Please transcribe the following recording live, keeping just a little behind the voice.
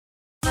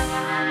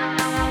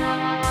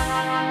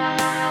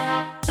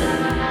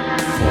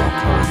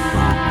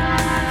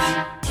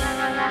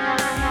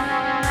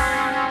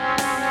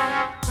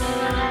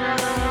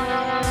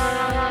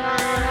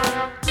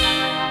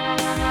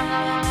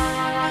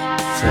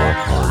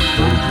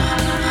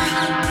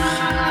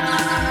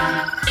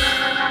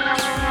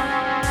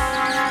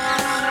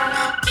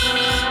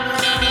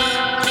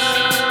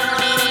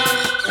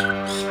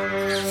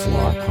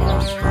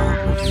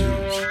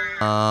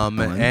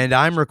And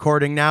I'm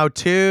recording now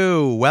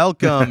too.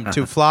 Welcome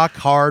to Flock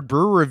Hard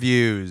Brew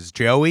Reviews.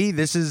 Joey,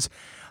 this is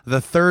the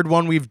third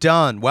one we've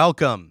done.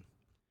 Welcome.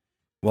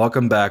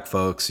 Welcome back,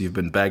 folks. You've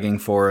been begging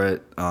for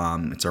it.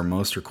 It's our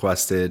most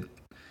requested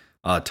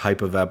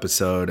type of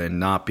episode, and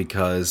not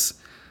because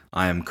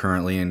I am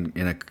currently in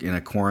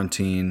a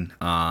quarantine.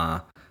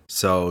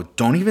 So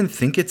don't even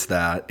think it's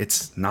that.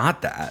 It's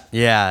not that.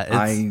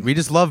 Yeah, we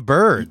just love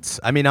birds.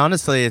 I mean,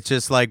 honestly, it's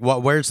just like,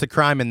 where's the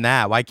crime in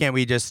that? Why can't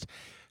we just,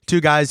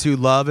 two guys who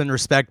love and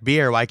respect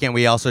beer, why can't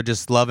we also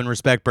just love and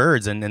respect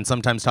birds and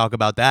sometimes talk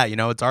about that? You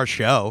know, it's our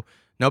show.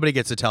 Nobody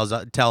gets to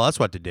tell us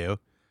what to do.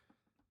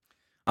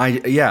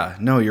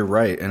 No, you're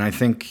right. And I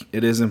think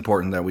it is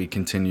important that we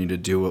continue to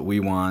do what we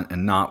want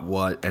and not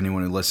what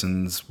anyone who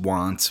listens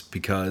wants,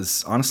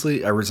 because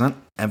honestly, I resent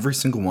every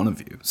single one of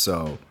you.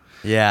 So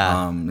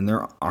yeah. And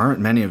there aren't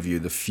many of you.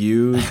 The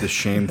few, the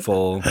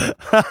shameful,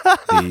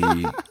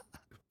 the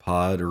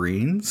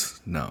Podreens?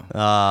 No.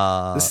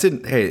 This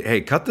didn't.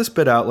 Hey, cut this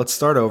bit out. Let's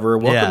start over.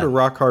 Welcome to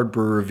Rock Hard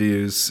Brew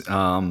Reviews.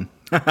 My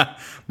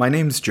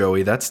name's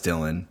Joey. That's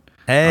Dylan.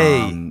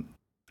 Hey.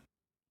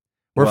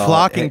 We're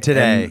flocking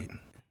today.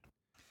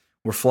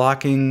 We're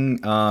flocking,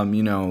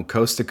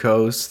 coast to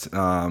coast.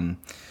 I'm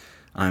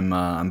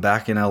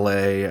back in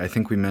LA. I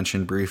think we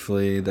mentioned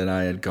briefly that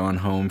I had gone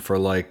home for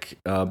like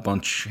a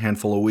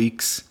handful of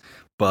weeks,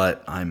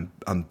 but I'm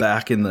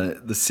back in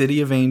the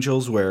city of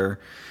angels where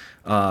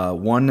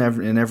one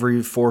in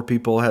every 4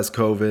 people has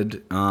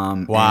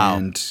COVID. Wow.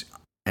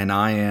 And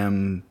I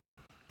am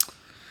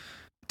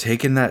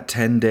taking that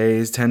 10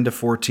 to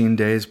 14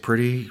 days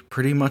pretty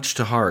much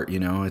to heart. You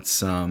know,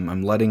 it's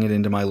I'm letting it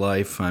into my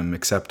life. I'm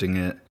accepting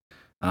it.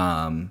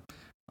 I'm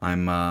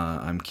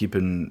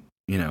keeping,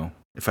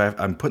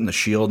 I'm putting the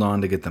shield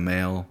on to get the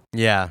mail.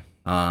 Yeah.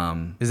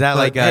 Is that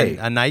like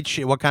a night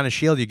shield? What kind of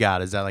shield you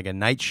got? Is that like a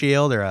night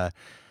shield or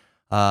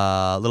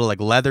a little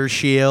like leather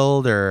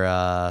shield, or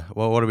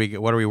what are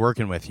we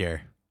working with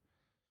here?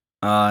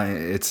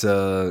 It's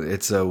a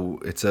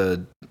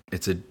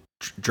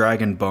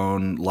dragon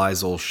bone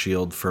Lysol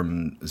shield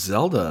from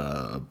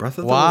Zelda Breath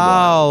of the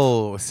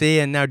Wild. Wow. See,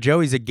 and now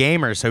Joey's a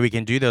gamer, so we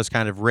can do those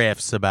kind of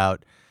riffs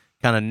about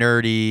kind of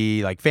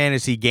nerdy, like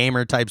fantasy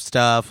gamer type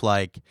stuff.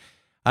 Like,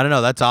 I don't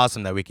know. That's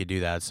awesome that we could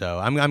do that. So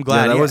I'm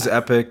glad. Yeah, that was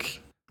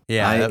epic.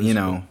 Yeah,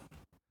 cool.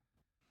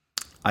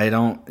 I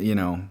don't,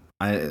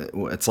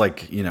 it's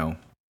like,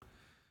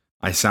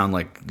 I sound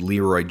like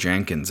Leroy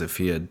Jenkins if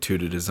he had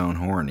tooted his own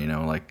horn,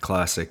 like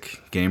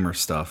classic gamer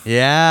stuff.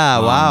 Yeah,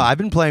 wow. I've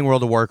been playing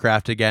World of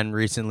Warcraft again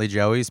recently,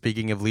 Joey.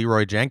 Speaking of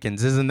Leroy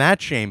Jenkins, isn't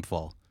that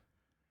shameful?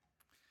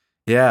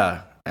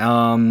 Yeah.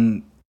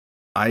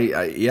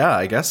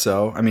 I guess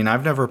so. I mean,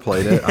 I've never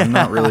played it. I'm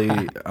not really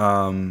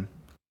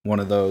one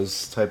of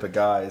those type of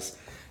guys.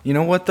 You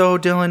know what though,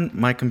 Dylan?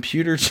 My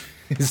computer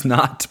is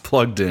not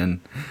plugged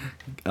in.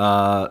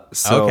 So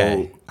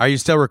okay. Are you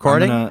still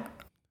recording?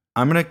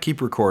 I'm gonna keep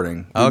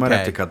recording. We might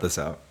have to cut this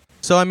out.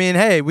 So I mean,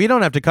 hey, we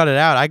don't have to cut it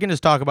out. I can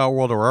just talk about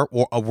World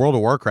of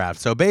Warcraft.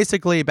 So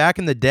basically, back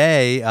in the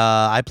day,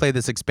 I played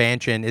this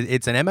expansion.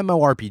 It's an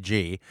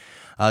MMORPG.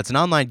 It's an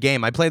online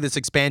game. I played this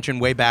expansion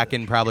way back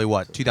in probably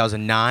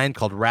 2009,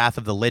 called Wrath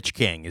of the Lich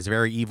King. He's a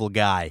very evil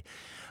guy,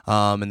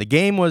 and the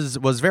game was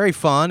very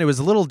fun. It was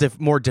a little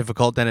more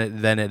difficult than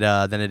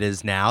it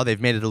is now.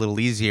 They've made it a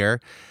little easier.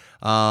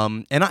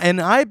 And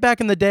I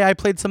back in the day I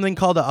played something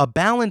called a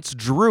balanced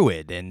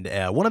druid, and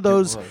one of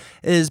those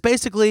is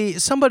basically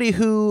somebody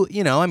who,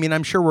 I mean,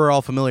 I'm sure we're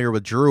all familiar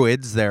with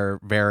druids. They're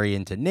very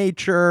into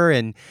nature,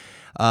 and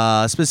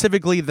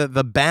specifically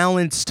the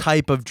balanced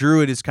type of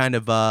druid is kind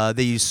of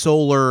they use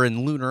solar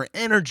and lunar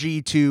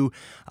energy to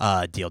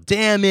deal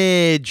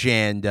damage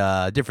and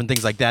different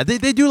things like that.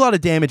 They do a lot of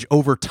damage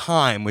over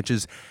time, which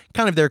is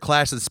kind of their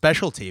class's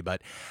specialty.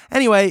 But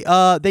anyway,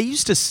 they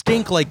used to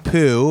stink like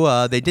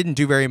poo. They didn't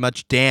do very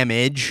much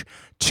damage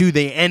to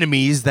the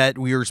enemies that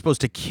we were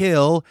supposed to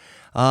kill.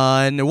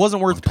 And it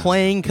wasn't worth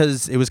playing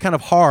because it was kind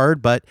of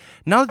hard. But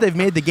now that they've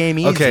made the game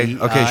easy,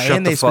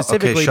 and they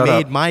specifically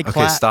made my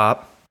class.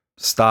 Okay,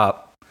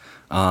 stop.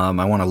 I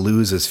want to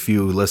lose as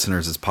few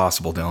listeners as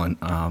possible,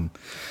 Dylan.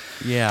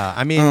 Yeah,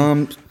 I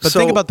mean, but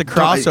think about the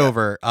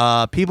crossover.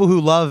 People who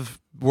love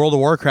World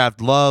of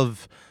Warcraft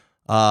love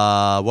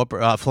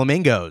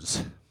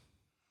flamingos.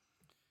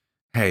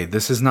 Hey,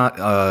 this is not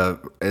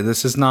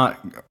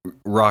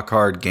rock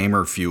hard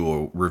gamer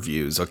fuel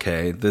reviews,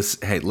 okay?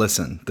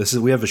 Listen,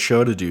 we have a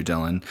show to do,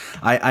 Dylan.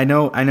 I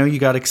know you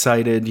got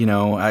excited,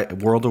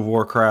 World of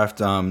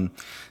Warcraft.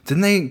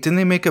 Didn't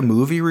they make a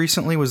movie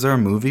recently? Was there a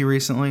movie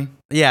recently?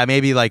 Yeah,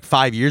 maybe like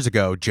 5 years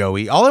ago,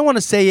 Joey. All I want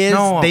to say is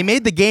they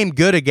made the game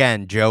good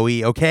again,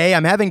 Joey, okay?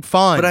 I'm having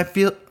fun. But I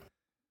feel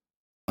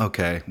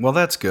okay, well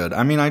that's good.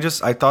 I mean, I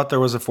thought there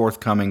was a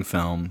forthcoming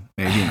film.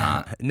 Maybe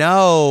not.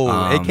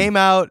 No, it came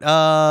out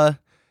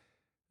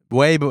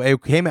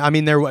It came. I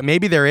mean,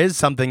 maybe there is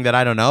something that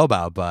I don't know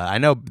about, but I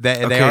know that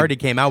they Okay. already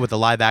came out with a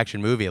live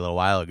action movie a little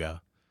while ago.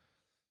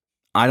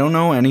 I don't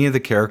know any of the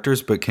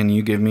characters, but can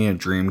you give me a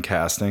dream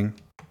casting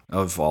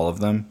of all of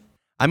them?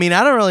 I mean,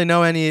 I don't really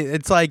know any.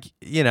 It's like,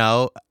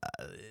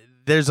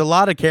 there's a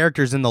lot of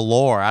characters in the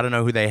lore. I don't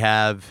know who they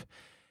have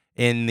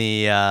in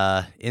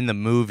the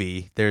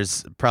movie.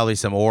 There's probably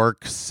some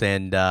orcs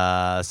and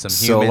some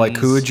So, humans. like,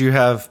 who would you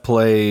have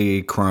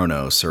play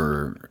Kronos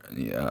or,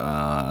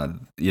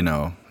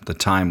 the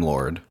Time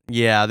Lord?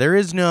 Yeah, there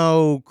is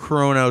no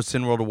Kronos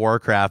in World of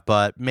Warcraft,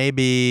 but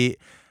maybe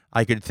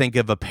I could think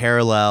of a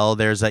parallel.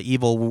 There's a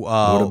evil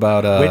What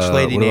about witch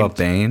lady what named. about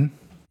Bane?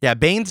 Yeah,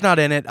 Bane's not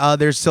in it.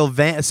 There's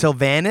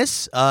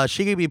Sylvanas.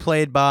 She could be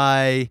played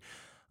by.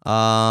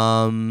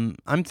 I'm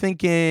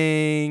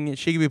thinking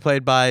she could be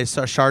played by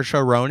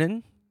Saoirse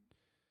Ronan.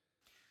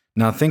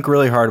 Now, think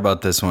really hard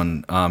about this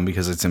one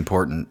because it's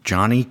important.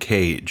 Johnny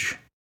Cage.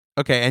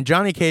 Okay, and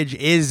Johnny Cage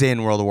is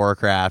in World of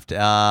Warcraft.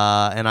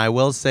 And I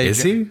will say,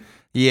 Is he?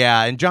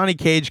 Yeah, and Johnny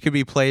Cage could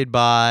be played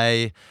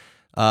by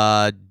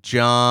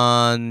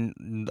John.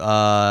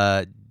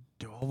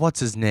 What's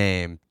his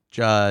name?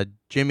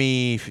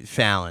 Jimmy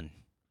Fallon.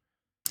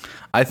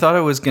 I thought I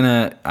was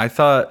gonna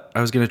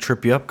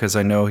trip you up because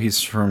I know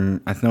he's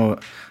from.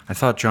 I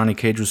thought Johnny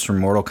Cage was from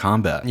Mortal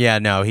Kombat. Yeah,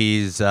 no,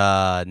 he's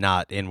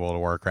not in World of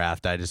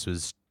Warcraft. I just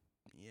was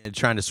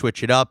trying to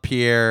switch it up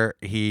here.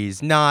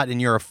 He's not,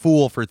 and you're a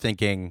fool for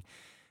thinking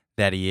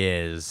that he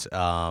is.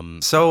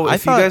 So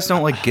if you guys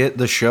don't get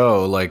the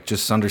show,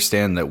 just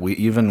understand that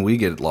we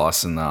get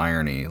lost in the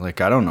irony. I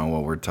don't know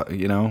what we're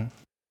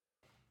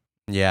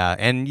Yeah,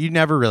 and you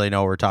never really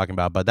know what we're talking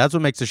about, but that's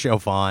what makes the show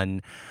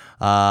fun.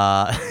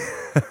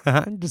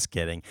 I'm just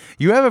kidding.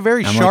 You have a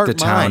very I'm sharp like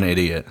the town mind.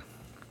 idiot.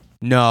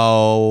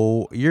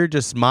 No, you're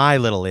just my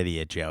little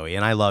idiot, Joey,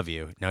 and I love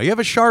you. No, you have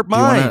a sharp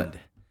mind.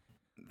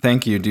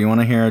 Thank you. Do you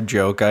want to hear a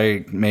joke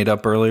I made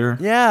up earlier?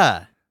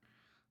 Yeah.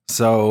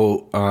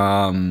 So,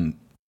 and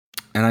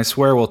I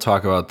swear we'll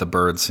talk about the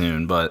bird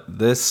soon, but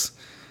this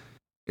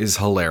is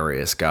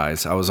hilarious,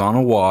 guys. I was on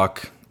a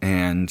walk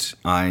and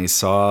I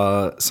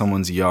saw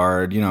someone's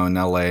yard, in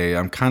LA.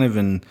 I'm kind of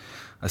in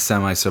a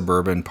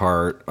semi-suburban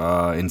part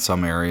in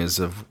some areas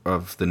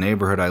of the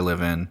neighborhood I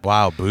live in.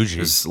 Wow, bougie.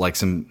 There's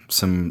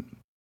some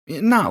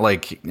not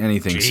like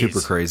anything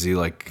super crazy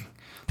like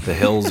the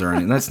hills or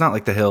anything. That's not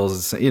like the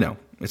hills.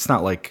 It's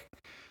not like,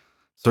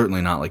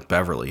 certainly not like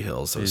Beverly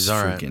Hills. Those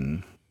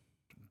freaking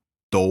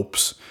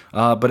dopes.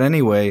 But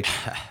anyway,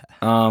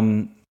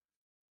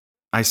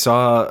 I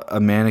saw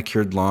a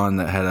manicured lawn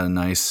that had a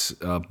nice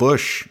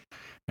bush,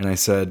 and I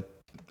said,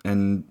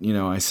 damn,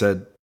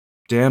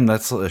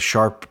 those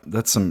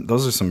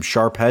are some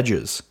sharp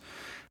hedges.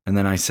 And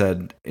then I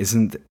said,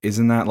 isn't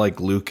that like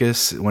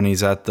Lucas when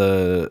he's at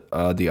the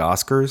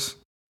Oscars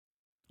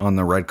on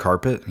the red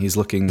carpet? He's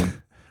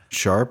looking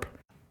sharp.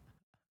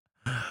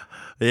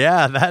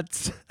 Yeah,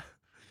 that's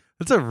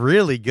a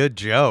really good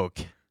joke.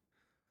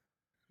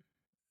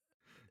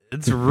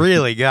 It's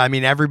really good. I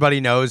mean, everybody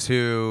knows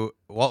who.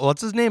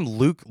 What's his name?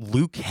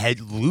 Luke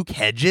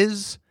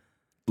Hedges.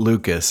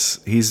 Lucas.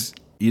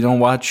 You don't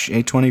watch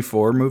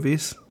A24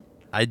 movies?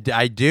 I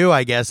do.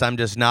 I guess I'm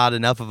just not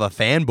enough of a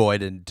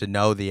fanboy to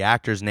know the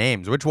actors'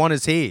 names. Which one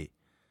is he?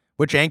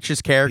 Which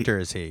anxious character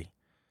is he?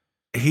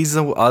 He's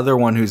the other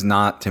one who's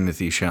not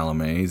Timothy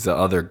Chalamet. He's the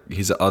other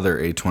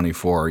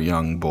A24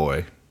 young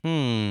boy.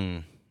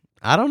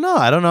 I don't know.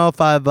 I don't know if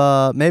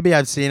I've maybe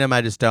I've seen him.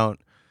 I just don't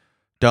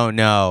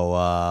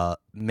know.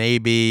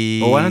 Maybe.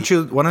 Well, why don't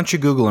you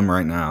Google him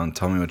right now and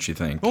tell me what you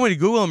think? Want me to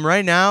Google him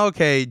right now?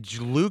 Okay,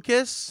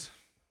 Lucas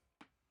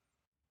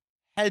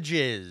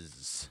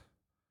Hedges.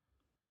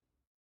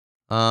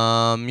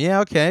 Yeah,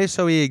 okay.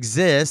 So he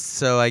exists.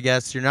 So I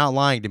guess you're not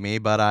lying to me,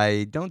 but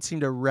I don't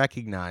seem to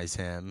recognize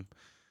him.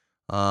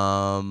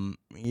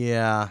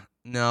 Yeah.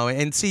 No,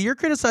 and see, you're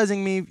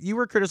criticizing me. You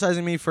were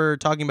criticizing me for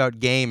talking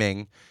about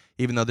gaming,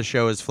 even though the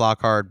show is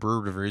Flock Hard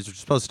Brew Reviews, which is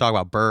supposed to talk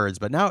about birds.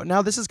 But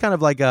now this is kind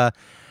of like a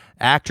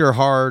actor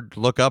hard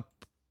look up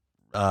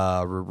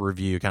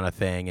review kind of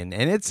thing, and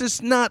it's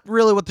just not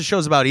really what the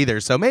show's about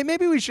either. So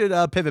maybe we should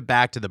pivot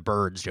back to the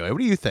birds, Joey. What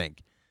do you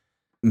think?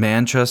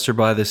 Manchester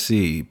by the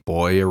Sea,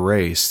 Boy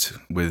Erased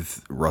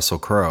with Russell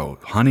Crowe,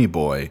 Honey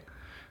Boy.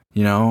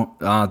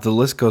 The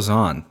list goes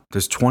on.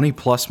 There's 20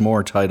 plus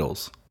more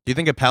titles. Do you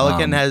think a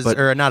pelican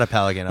or not a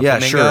pelican? A yeah,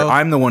 flamingo? sure.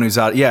 I'm the one who's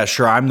out. Yeah,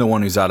 sure. I'm the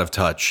one who's out of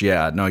touch.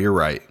 Yeah, no, you're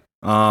right.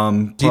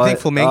 Do you think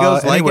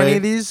flamingos like any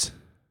of these?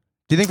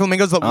 Do you think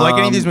flamingos like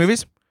any of these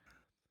movies?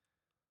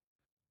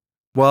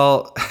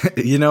 Well,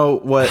 you know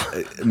what?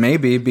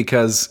 Maybe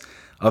because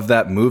of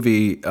that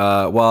movie.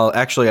 Well,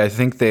 actually, I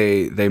think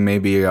they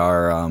maybe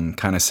are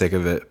kind of sick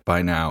of it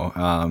by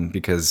now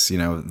because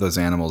those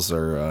animals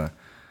are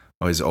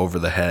always over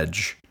the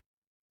hedge.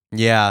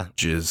 Yeah,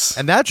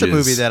 and that's a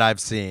movie that I've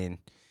seen.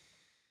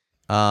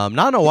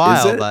 Not in a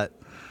while, but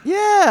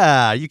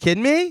yeah. Are you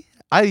kidding me?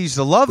 I used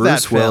to love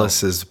that film.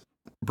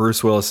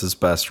 Bruce Willis's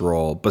best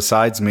role,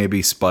 besides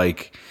maybe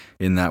Spike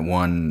in that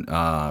one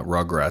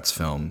Rugrats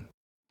film.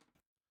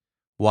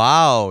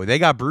 Wow, they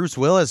got Bruce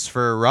Willis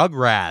for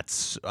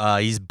Rugrats.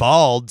 He's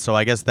bald, so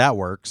I guess that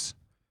works.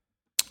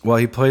 Well,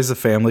 he plays the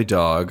family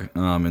dog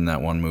in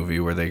that one movie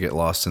where they get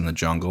lost in the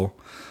jungle,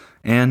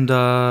 and he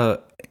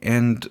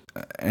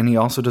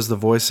also does the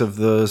voice of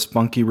the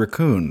Spunky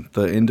Raccoon,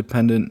 the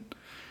independent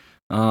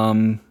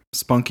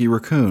Spunky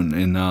Raccoon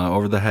in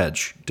Over the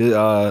Hedge.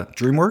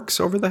 DreamWorks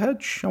Over the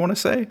Hedge, I want to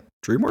say.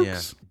 DreamWorks?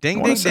 Yeah.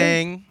 Ding, ding,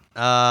 ding.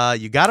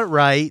 You got it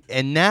right.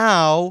 And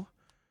now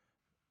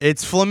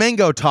it's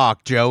Flamingo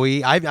talk,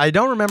 Joey. I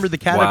don't remember the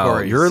categories. Wow,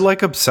 you're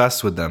like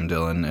obsessed with them,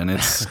 Dylan, and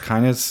it's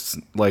kind of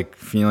like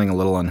feeling a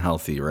little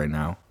unhealthy right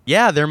now.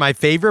 Yeah, they're my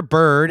favorite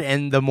bird,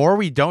 and the more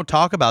we don't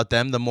talk about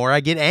them, the more I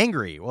get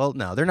angry. Well,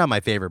 no, they're not my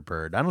favorite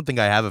bird. I don't think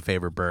I have a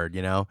favorite bird,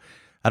 you know?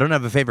 I don't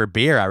have a favorite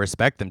beer. I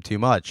respect them too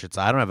much.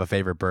 I don't have a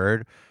favorite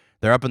bird.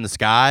 They're up in the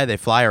sky. They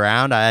fly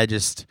around. I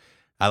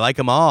like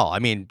them all. I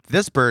mean,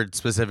 this bird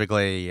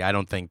specifically, I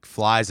don't think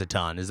flies a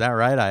ton. Is that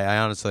right? I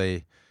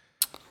honestly...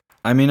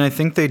 I mean, I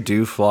think they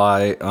do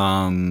fly.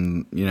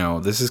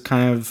 This is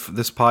kind of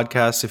this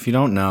podcast. If you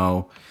don't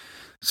know,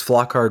 it's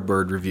Flock Hard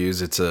Bird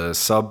Reviews. It's a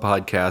sub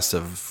podcast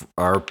of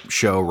our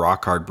show,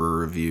 Rock Hard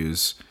Brew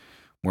Reviews,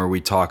 where we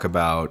talk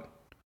about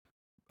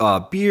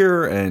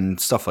beer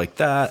and stuff like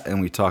that, and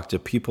we talk to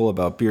people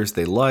about beers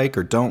they like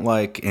or don't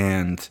like.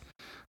 And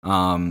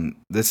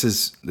this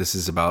is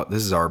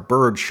our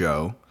bird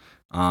show.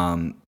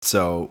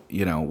 So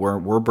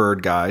we're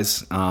bird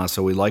guys,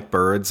 so we like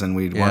birds, and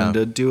we wanted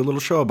to do a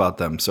little show about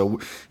them. So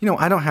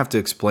I don't have to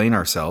explain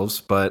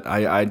ourselves, but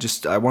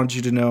I wanted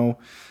you to know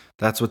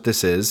that's what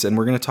this is, and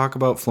we're going to talk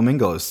about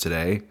flamingos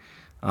today.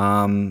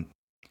 I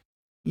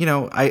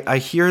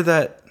hear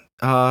that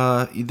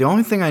the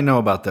only thing I know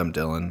about them,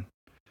 Dylan,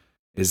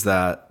 is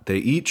that they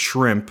eat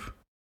shrimp,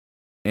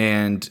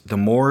 and the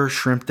more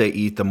shrimp they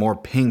eat, the more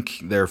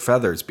pink their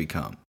feathers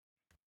become.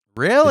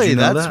 Really? You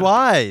know That's that?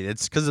 why.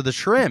 It's because of the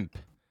shrimp.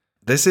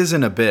 This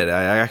isn't a bit.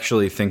 I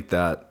actually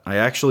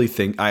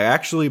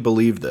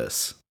believe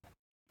this.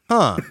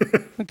 Huh.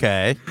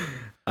 Okay.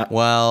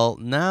 Well,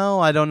 now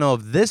I don't know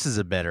if this is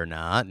a bit or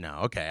not. No.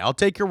 Okay. I'll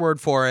take your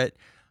word for it.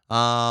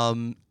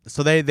 So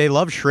they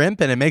love shrimp,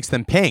 and it makes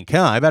them pink,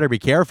 huh? I better be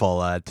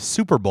careful at the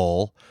Super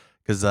Bowl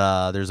because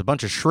there's a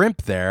bunch of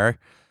shrimp there.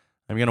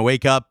 I'm going to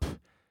wake up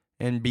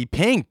and be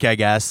pink, I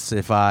guess,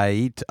 if I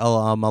eat a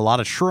lot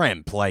of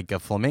shrimp like a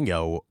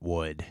flamingo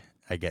would,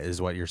 I guess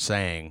is what you're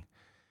saying.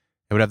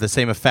 It would have the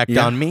same effect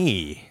on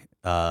me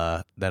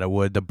that it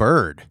would the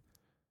bird.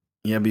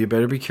 Yeah, but you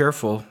better be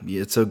careful.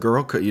 It's a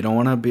girl. You don't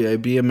want to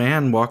be a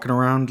man walking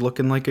around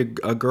looking like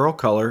a girl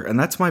color. And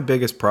that's my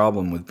biggest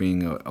problem with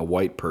being a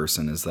white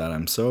person, is that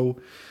I'm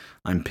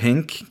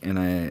pink, and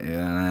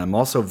I'm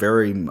also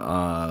very,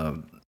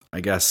 I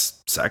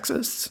guess,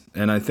 sexist.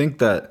 And I think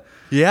that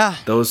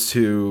those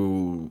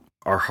two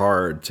are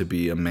hard to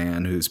be a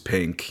man who's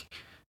pink.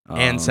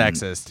 And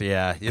sexist,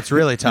 yeah. It's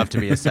really tough to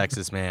be a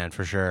sexist man,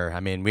 for sure. I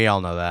mean, we all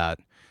know that.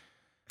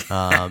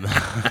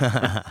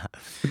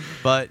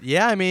 But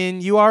yeah, I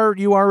mean, you are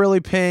really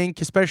pink,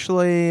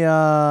 especially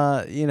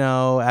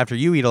after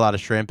you eat a lot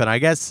of shrimp. And I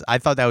guess I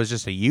thought that was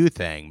just a you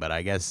thing, but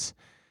I guess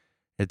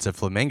it's a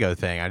flamingo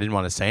thing. I didn't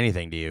want to say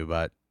anything to you,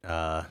 but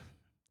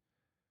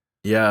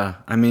yeah,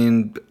 I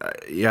mean,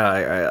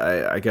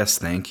 I guess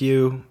thank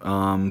you.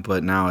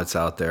 But now it's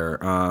out there.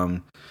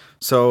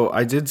 So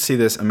I did see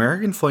this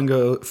American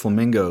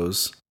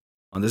flamingos.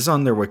 This is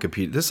on their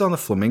Wikipedia. This is on the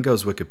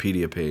flamingos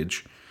Wikipedia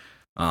page.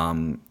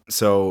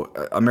 So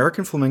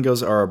American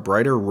flamingos are a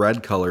brighter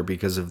red color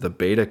because of the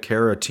beta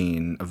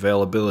carotene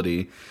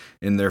availability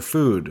in their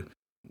food,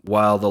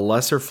 while the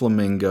lesser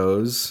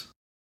flamingos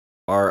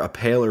are a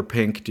paler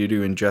pink due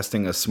to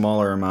ingesting a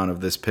smaller amount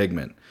of this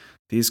pigment.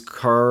 These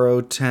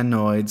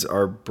carotenoids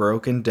are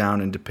broken down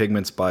into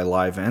pigments by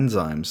live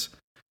enzymes.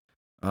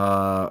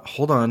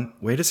 Hold on.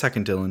 Wait a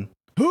second, Dylan.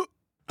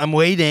 I'm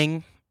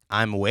waiting.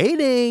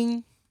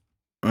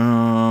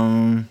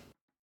 What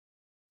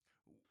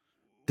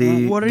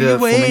are you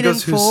waiting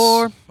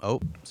for? Oh,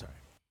 sorry.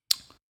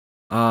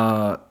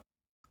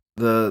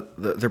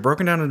 They're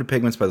broken down into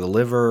pigments by the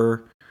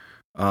liver,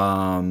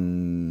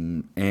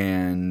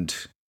 and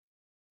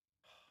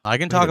I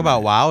can talk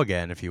about WoW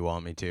again if you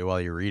want me to while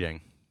you're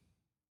reading.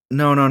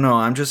 No.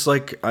 I'm just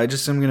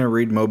am gonna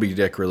read Moby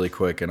Dick really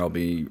quick, and I'll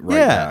be right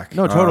back.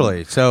 No,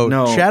 totally.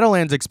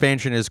 Shadowlands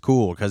expansion is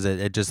cool because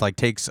it just like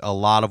takes a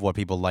lot of what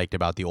people liked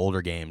about the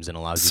older games and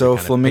allows you to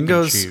kind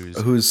flamingos of pick and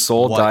choose whose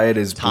sole diet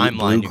is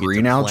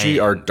blue-green algae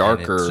are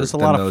darker than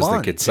those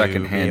that get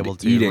secondhand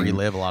eating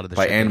relive a lot of the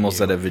by shit animals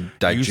that have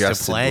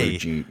digested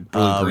blue-green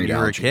algae. When you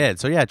were a kid.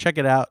 So yeah, check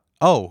it out.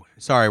 Oh,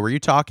 sorry, were you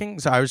talking?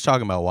 So I was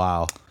talking about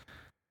WoW.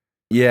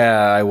 Yeah,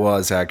 I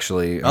was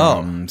actually.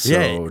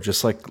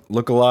 Just like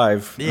look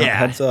alive. Yeah.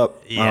 Heads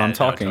up. Yeah, I'm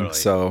talking. Totally.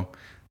 So,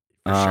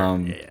 For sure.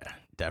 Yeah,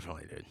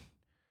 definitely, dude.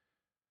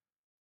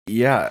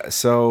 Yeah.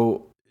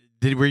 So,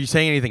 were you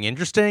saying anything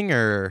interesting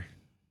or?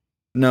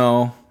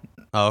 No.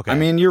 Oh, okay. I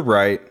mean, you're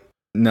right.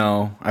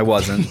 No, I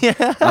wasn't.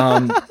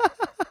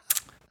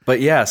 But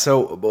yeah.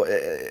 So,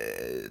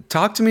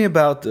 talk to me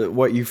about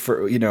what you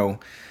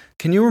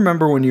Can you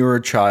remember when you were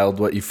a child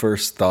what you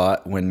first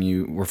thought when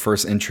you were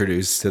first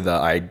introduced to the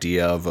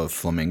idea of a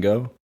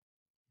flamingo?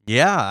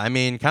 Yeah, I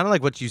mean, kind of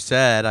like what you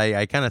said.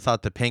 I kind of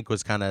thought the pink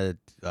was kind of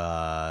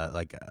kind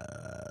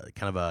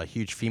of a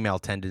huge female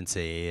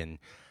tendency, and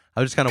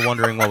I was just kind of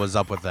wondering what was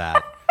up with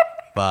that.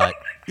 But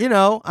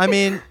I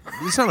mean,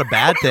 it's not a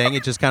bad thing.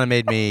 It just kind of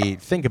made me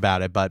think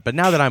about it. But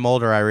now that I'm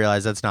older, I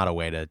realize that's not a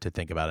way to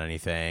think about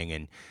anything.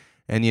 And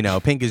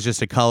pink is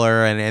just a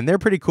color, and they're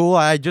pretty cool.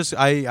 I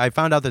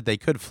found out that they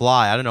could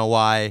fly. I don't know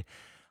why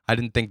I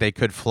didn't think they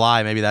could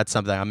fly. Maybe that's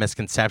a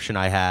misconception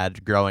I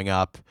had growing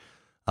up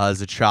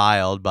as a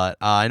child. But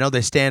I know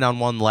they stand on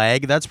one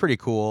leg. That's pretty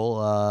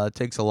cool. It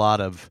takes a lot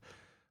of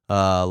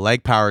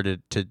leg power to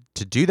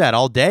do that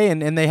all day,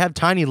 and they have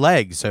tiny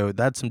legs, so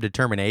that's some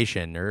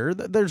determination. Or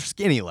they're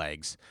skinny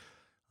legs.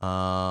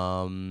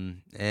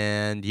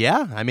 And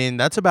yeah, I mean,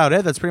 that's about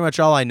it. That's pretty much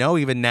all I know.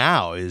 Even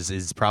now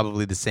is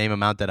probably the same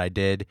amount that I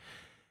did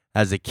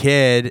as a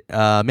kid,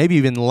 maybe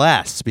even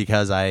less,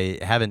 because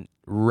I haven't.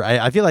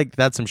 I feel like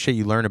that's some shit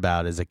you learn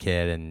about as a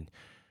kid, and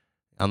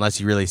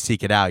unless you really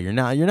seek it out, you're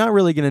not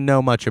really going to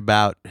know much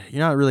about.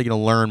 You're not really going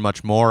to learn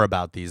much more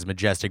about these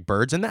majestic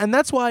birds, and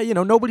that's why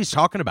nobody's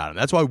talking about them.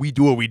 That's why we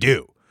do what we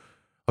do.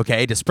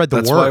 Okay, to spread the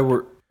word. That's why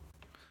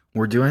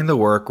we're doing the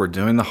work. We're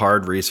doing the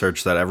hard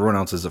research that everyone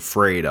else is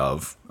afraid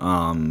of.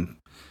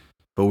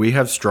 But we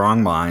have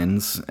strong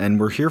minds, and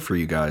we're here for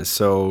you guys.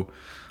 So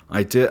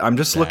I'm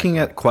just looking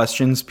at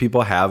questions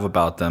people have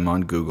about them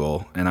on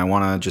Google, and I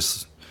want to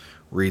just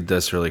read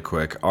this really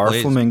quick. Are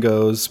Please.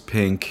 flamingos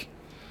pink?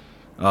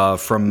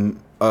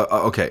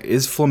 Okay,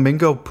 is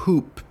flamingo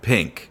poop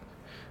pink?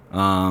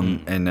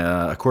 And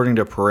according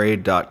to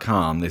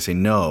Parade.com, they say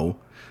no.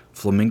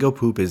 Flamingo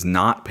poop is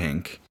not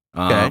pink.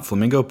 Okay.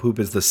 Flamingo poop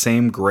is the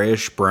same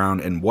grayish brown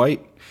and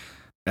white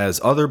as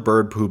other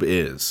bird poop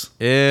is.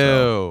 Ew.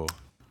 So,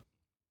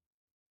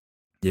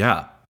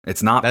 yeah,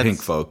 it's not That's-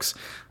 pink, folks.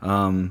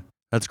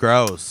 That's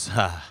gross.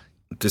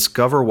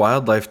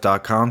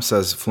 DiscoverWildlife.com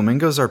says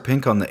flamingos are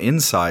pink on the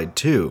inside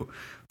too.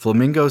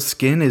 Flamingo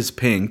skin is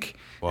pink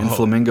and Whoa.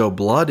 flamingo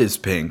blood is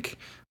pink.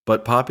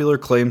 But popular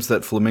claims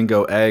that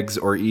flamingo eggs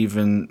or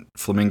even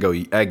flamingo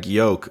egg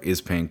yolk is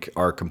pink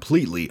are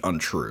completely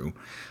untrue.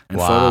 And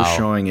Wow. photos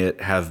showing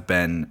it have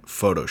been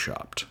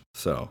photoshopped.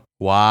 So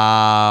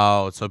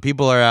Wow. So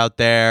people are out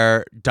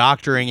there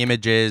doctoring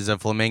images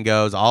of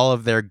flamingos, all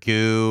of their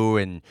goo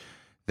and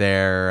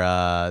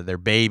their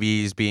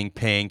babies being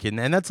pink, and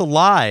that's a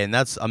lie, and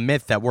that's a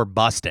myth that we're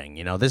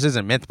busting. This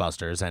isn't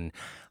Mythbusters, and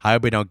I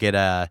hope we don't get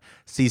a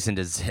cease and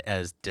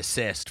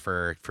desist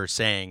for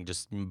saying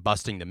just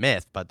busting the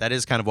myth, but that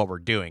is kind of what we're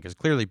doing, because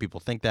clearly people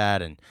think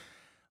that, and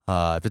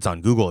if it's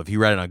on Google, if you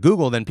read it on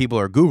Google, then people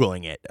are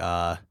Googling it.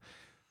 yeah,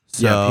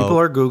 people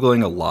are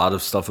Googling a lot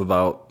of stuff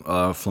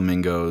about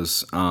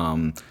flamingos.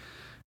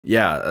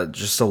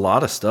 Just a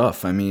lot of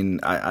stuff. I mean,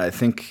 I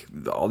think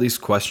all these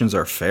questions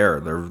are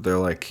fair. They're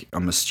like a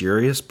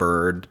mysterious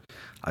bird.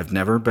 I've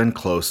never been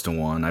close to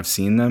one. I've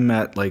seen them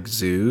at like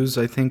zoos,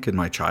 I think, in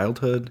my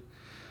childhood.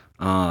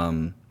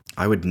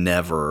 I would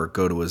never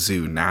go to a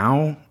zoo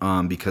now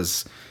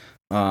because,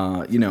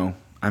 I'm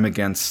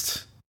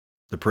against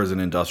the prison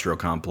industrial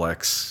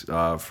complex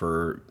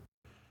for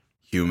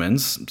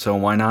humans. So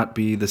why not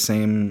be the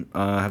same?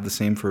 Have the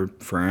same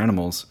for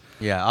animals?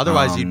 Yeah,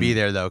 otherwise you'd be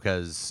there, though,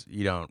 because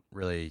you don't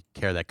really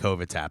care that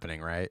COVID's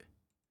happening, right?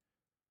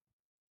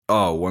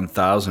 Oh,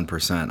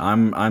 1,000%.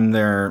 I'm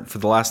there for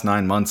the last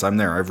 9 months. I'm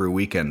there every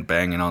weekend,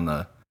 banging on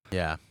the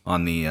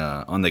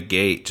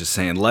gate, just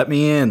saying, "Let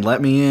me in,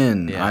 let me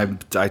in." Yeah.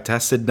 I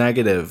tested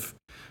negative,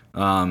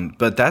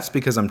 but that's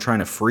because I'm trying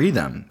to free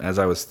them. As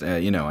I was, I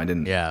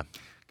didn't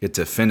get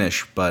to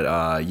finish, but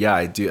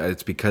I do.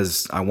 It's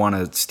because I want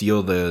to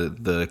steal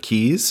the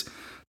keys,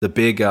 the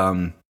big,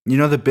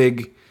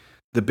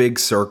 the big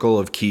circle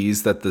of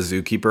keys that the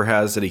zookeeper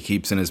has that he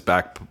keeps in his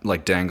back,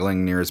 like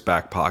dangling near his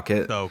back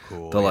pocket. So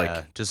cool.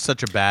 The, just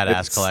such a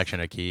badass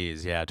collection of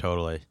keys. Yeah,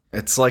 totally.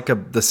 It's like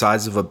the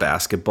size of a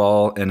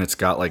basketball, and it's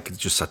got like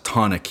just a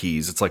ton of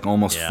keys. It's like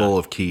almost full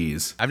of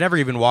keys. I've never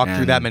even walked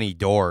through that many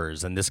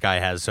doors, and this guy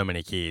has so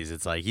many keys.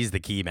 It's like he's the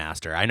key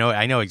master. I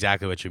know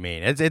exactly what you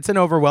mean. It's an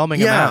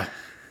overwhelming amount.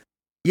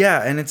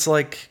 Yeah, and it's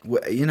like,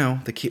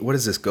 the key. What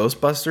is this,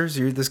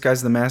 Ghostbusters? This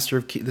guy's the master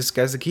of key. This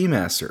guy's the key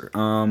master.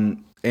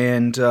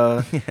 And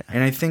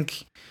I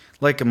think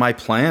like my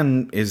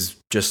plan is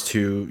just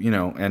to,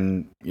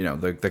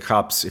 the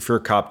cops. If you're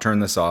a cop, turn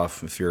this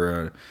off. If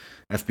you're a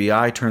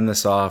FBI, turn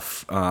this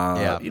off.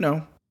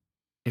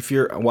 If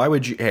you're, why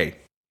would you? Hey,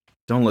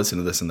 don't listen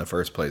to this in the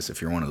first place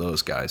if you're one of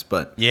those guys.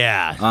 But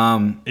yeah,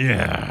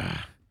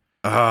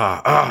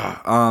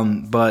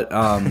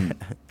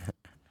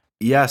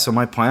 so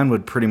my plan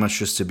would pretty much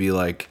just to be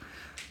like,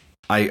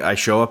 I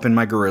show up in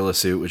my gorilla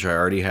suit, which I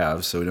already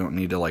have, so we don't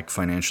need to like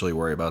financially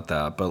worry about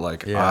that. But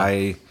like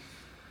I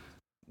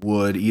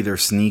would either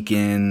sneak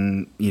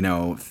in,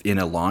 in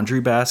a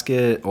laundry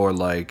basket or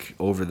like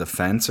over the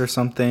fence or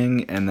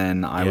something, and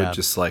then I would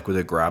just like with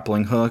a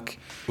grappling hook.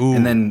 Ooh.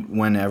 And then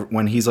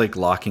when he's like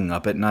locking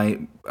up at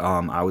night,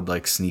 I would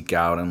like sneak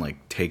out and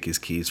like take his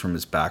keys from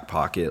his back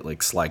pocket,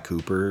 like Sly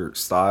Cooper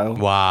style.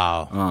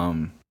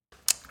 Wow.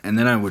 And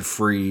then I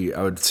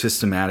would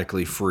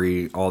systematically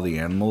free all the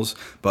animals.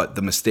 But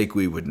the mistake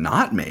we would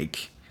not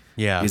make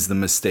is the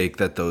mistake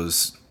that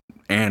those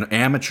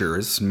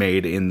amateurs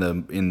made in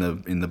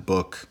the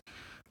book.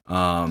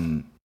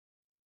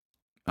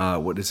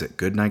 What is it?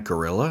 Goodnight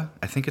Gorilla,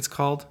 I think it's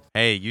called.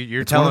 Hey,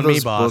 you're telling me,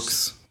 boss.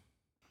 Books.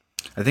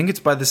 I think it's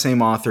by the same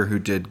author who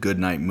did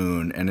Goodnight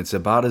Moon, and it's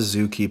about a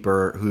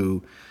zookeeper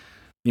who,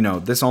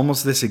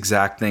 this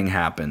exact thing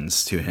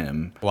happens to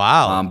him.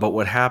 Wow. But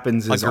what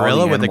happens is a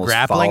gorilla all the with a animals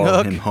grappling follow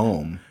hook? him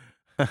home.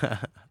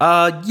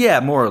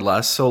 Yeah, more or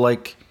less. So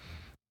like,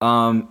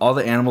 all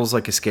the animals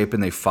like escape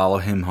and they follow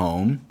him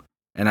home.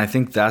 And I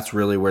think that's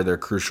really where their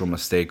crucial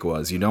mistake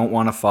was. You don't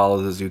want to follow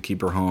the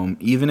zookeeper home,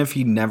 even if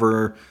he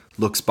never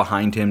looks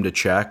behind him to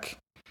check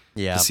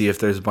to see if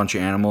there's a bunch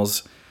of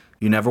animals.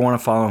 You never want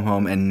to follow him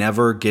home and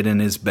never get in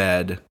his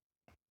bed.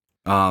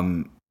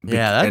 That's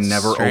and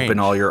never strange. open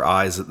all your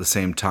eyes at the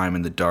same time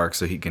in the dark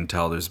so he can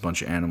tell there's a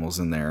bunch of animals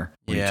in there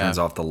when he turns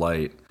off the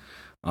light.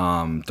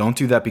 Don't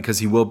do that because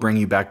he will bring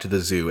you back to the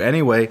zoo.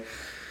 Anyway,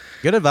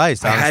 good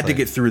advice. Honestly. I had to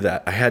get through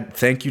that.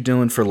 Thank you,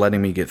 Dylan, for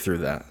letting me get through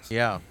that.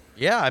 Yeah.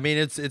 I mean,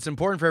 it's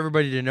important for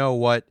everybody to know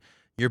what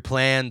your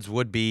plans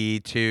would be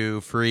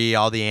to free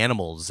all the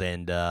animals,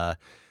 and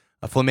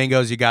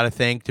flamingos. You got to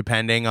think,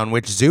 depending on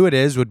which zoo it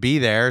is, would be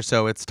there.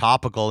 So it's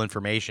topical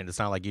information. It's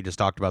not like you just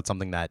talked about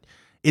something that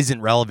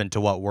isn't relevant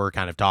to what we're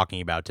kind of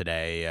talking about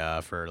today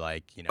for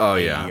 80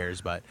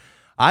 years. But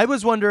I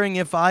was wondering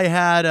if I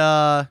had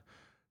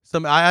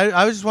some.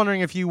 I was just wondering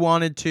if you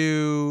wanted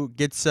to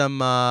get some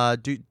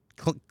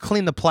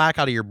clean the plaque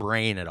out of your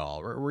brain at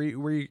all.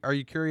 Are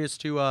you curious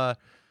to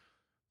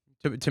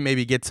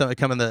maybe get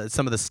some of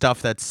the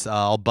stuff that's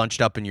all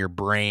bunched up in your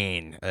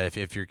brain,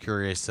 if you're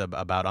curious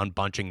about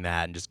unbunching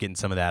that and just getting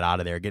some of that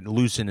out of there,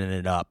 loosening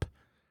it up?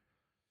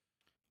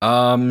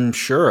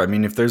 Sure. I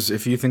mean,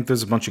 if you think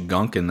there's a bunch of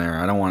gunk in there,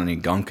 I don't want any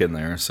gunk in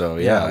there. So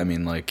yeah. I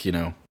mean, like,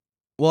 well,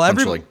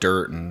 bunch of like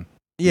dirt and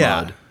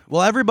mud.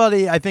 Well,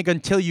 everybody, I think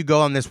until you go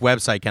on this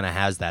website, kind of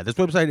has that. This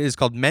website is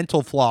called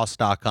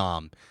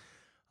mentalfloss.com.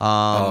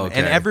 Okay.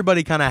 And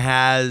everybody kind of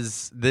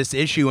has this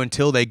issue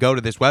until they go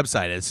to this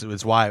website.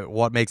 It's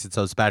what makes it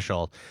so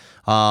special.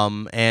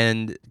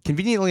 And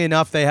conveniently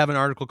enough, they have an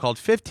article called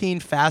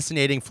 15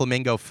 Fascinating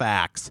Flamingo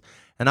Facts.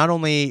 And not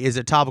only is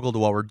it topical to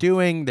what we're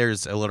doing,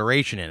 there's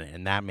alliteration in it,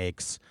 and that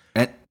makes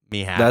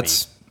me happy.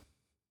 That's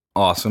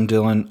awesome,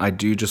 Dylan. I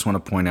do just want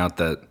to point out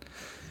that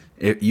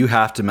you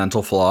have to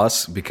mental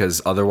floss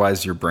because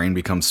otherwise your brain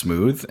becomes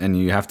smooth, and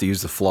you have to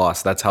use the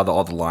floss. That's how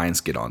all the lines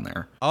get on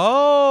there.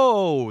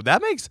 Oh,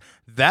 that makes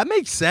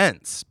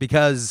sense,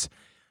 because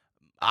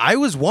I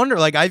was wondering,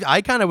 like,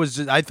 I kind of was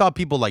just, I thought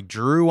people like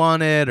drew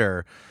on it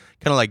or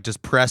kind of like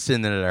just pressed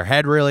in their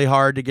head really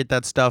hard to get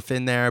that stuff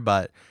in there.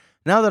 But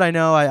now that I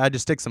know, I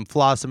just stick some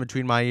floss in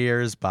between my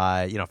ears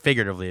by,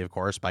 figuratively, of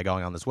course, by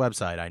going on this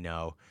website. I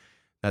know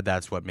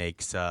that's what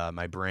makes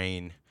my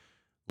brain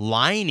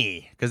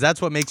liney, because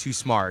that's what makes you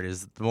smart,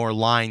 is the more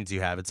lines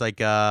you have. It's like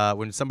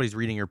when somebody's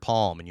reading your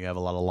palm and you have a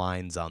lot of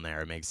lines on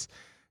there, it makes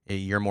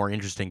you're a more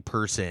interesting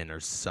person or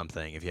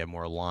something if you have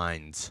more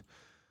lines.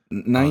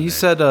 Now you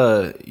said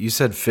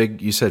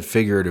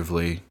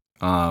figuratively.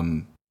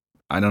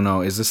 I don't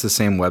know. Is this the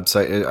same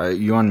website? Are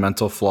you on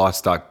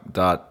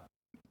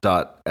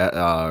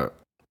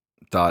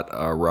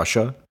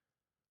mentalfloss.Russia?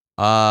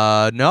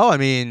 No, I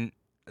mean,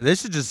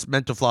 this is just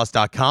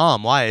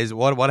mentalfloss.com. Why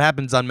what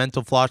happens on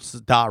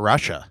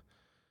mentalfloss.Russia?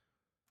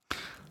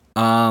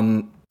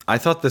 I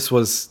thought this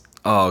was.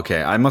 Oh,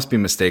 okay. I must be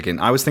mistaken.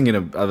 I was thinking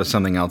of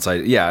something else.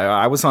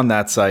 I was on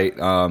that site.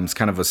 It's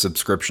kind of a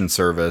subscription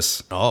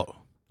service. Oh.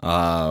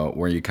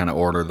 Where you kind of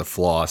order the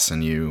floss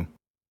and you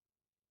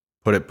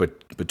put it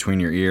between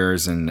your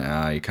ears and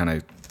you kind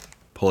of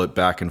pull it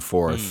back and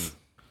forth.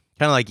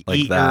 Kind of like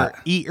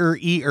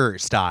eater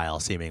style,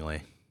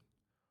 seemingly.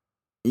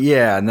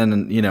 Yeah, and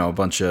then a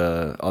bunch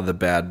of other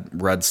bad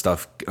red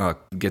stuff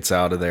gets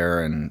out of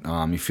there,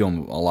 and you feel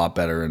a lot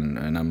better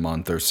in a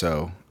month or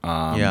so.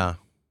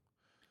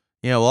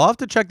 Yeah, well, I'll have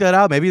to check that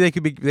out. Maybe they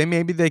could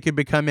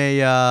become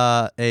a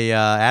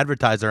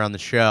advertiser on the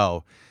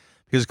show,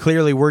 because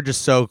clearly we're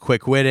just so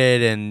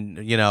quick-witted, and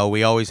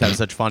we always have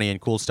such funny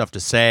and cool stuff to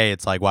say.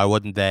 It's like, why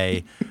wouldn't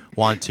they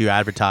want to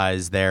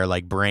advertise their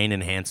like brain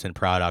enhancement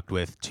product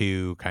with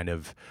two kind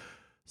of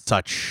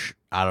such,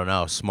 I don't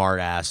know, smart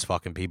ass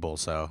fucking people?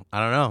 So I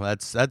don't know.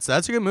 That's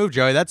a good move,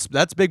 Joey.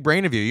 That's big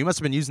brain of you. You must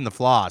have been using the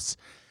floss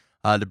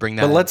to bring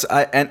that. But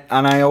and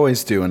I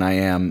always do, and I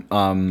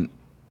am.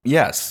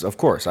 Yes, of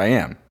course I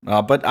am.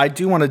 But I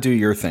do want to do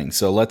your thing.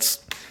 So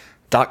let's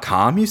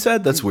 .com, you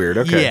said? That's weird.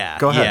 Okay. Yeah,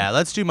 Go ahead. yeah.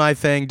 Let's do my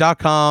thing.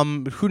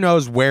 .com. Who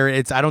knows where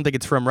it's? I don't think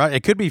it's from Russia.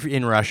 It could be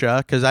in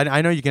Russia because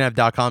I know you can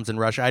have .coms in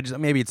Russia.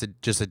 Maybe it's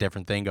just a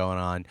different thing going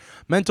on.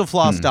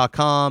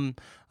 Mentalfloss.com.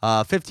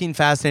 15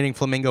 fascinating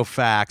flamingo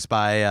facts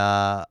by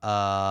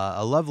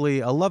a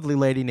lovely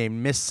lady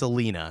named Miss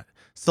Solania.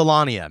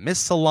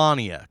 Miss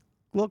Solania. A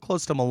little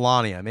close to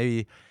Melania.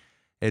 Maybe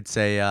it's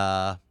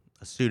a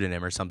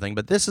pseudonym or something.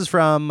 But this is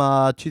from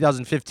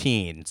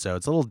 2015, so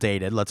it's a little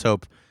dated. Let's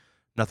hope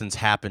nothing's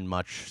happened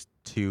much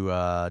to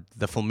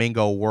the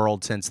flamingo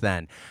world since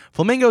then.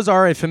 Flamingos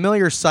are a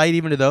familiar sight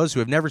even to those who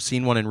have never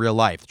seen one in real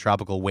life.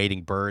 Tropical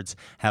wading birds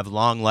have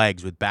long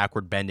legs with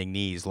backward bending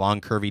knees,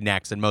 long curvy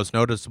necks, and most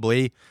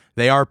noticeably,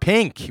 they are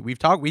pink. We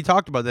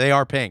talked about they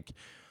are pink.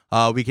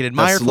 We can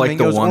admire That's like the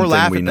flamingos one or thing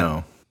laugh we at them.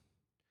 know.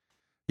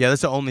 Yeah,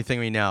 that's the only thing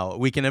we know.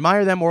 We can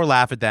admire them or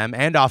laugh at them,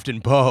 and often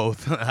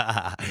both.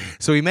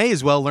 So we may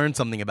as well learn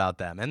something about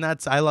them. And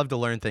I love to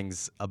learn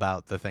things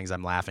about the things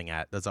I'm laughing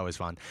at. That's always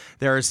fun.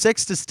 There are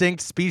 6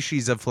 distinct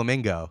species of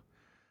flamingo,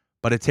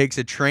 but it takes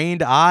a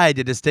trained eye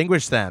to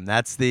distinguish them.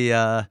 That's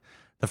the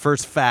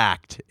first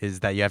fact,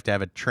 is that you have to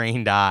have a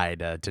trained eye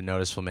to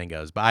notice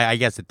flamingos. But I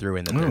guess it threw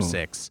in that there's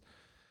 6.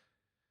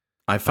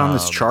 I found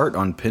this chart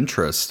on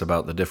Pinterest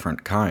about the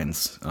different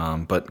kinds,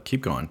 but keep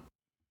going.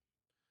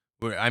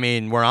 I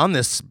mean, we're on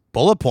this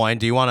bullet point.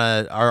 Do you want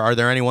to? Are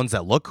there any ones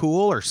that look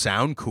cool or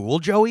sound cool,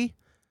 Joey?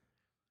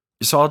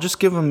 So I'll just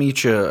give them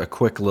each a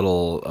quick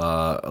little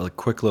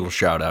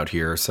shout out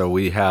here. So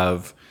we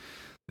have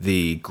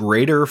the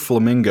greater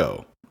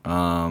flamingo,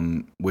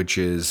 which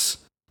is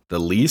the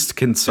least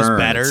concern.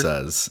 better? It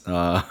says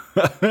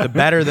The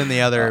better than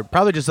the other,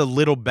 probably just a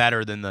little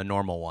better than the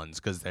normal ones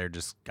because they're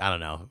just, I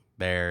don't know,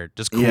 they're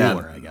just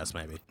cooler, I guess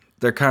maybe.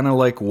 They're kind of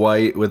like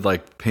white with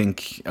like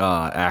pink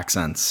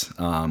accents,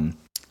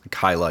 like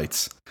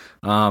highlights.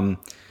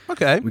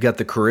 Okay. We got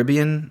the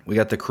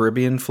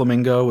Caribbean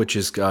flamingo, which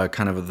is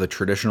kind of the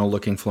traditional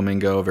looking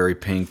flamingo, very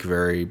pink,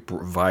 very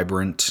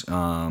vibrant.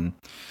 And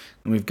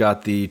we've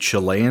got the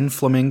Chilean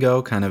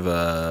flamingo, kind of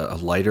a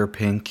lighter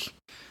pink,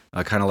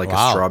 kind of like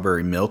a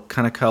strawberry milk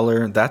kind of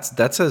color.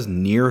 That says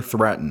near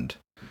threatened.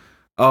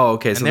 Oh,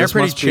 okay. So they're this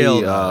pretty must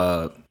chill.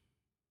 be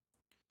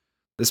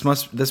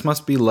this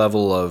must be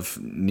level of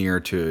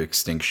near to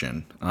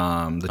extinction.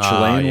 The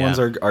Chilean ones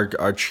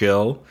are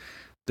chill.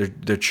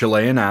 They're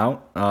Chilean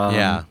out.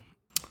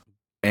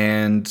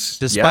 And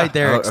despite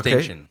their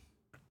extinction.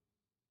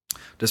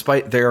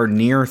 Despite they are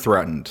near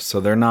threatened, so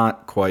they're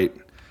not quite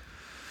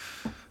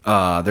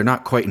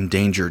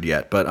endangered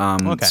yet.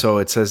 But so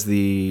it says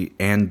the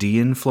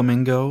Andean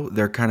flamingo.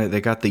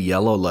 They got the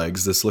yellow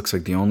legs. This looks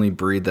like the only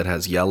breed that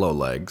has yellow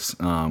legs.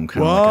 Kind of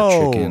like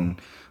a chicken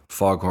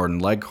foghorn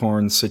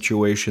leghorn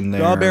situation there.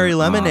 Strawberry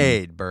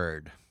lemonade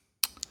bird.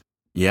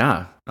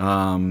 Yeah.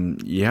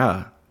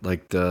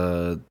 Like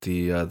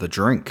the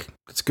drink.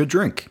 It's a good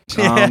drink.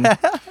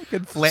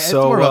 Good flavor. It's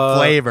more of a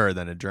flavor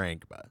than a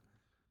drink, but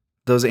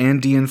those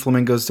Andean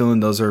flamingos,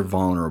 Dylan, those are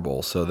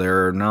vulnerable. So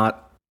they're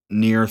not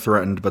near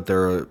threatened, but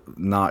they're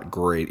not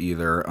great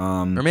either.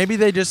 Or maybe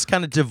they just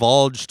kind of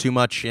divulge too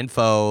much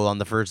info on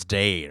the first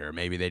date, or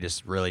maybe they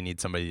just really need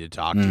somebody to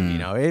talk to. You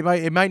know,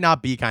 it might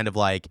not be kind of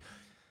like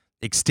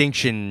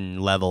extinction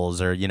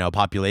levels or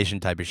population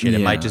type of shit.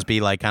 It might just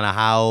be like kind of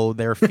how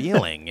they're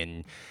feeling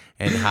and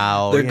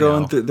how they're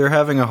going through. They're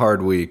having a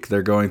hard week.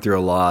 They're going through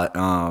a lot.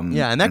 And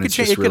that could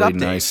change. It really could update.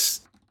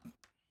 Nice.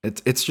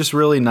 It's just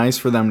really nice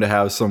for them to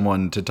have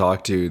someone to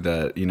talk to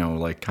that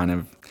like kind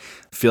of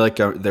feel like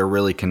they're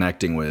really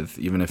connecting with,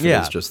 even if it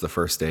is just the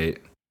first date.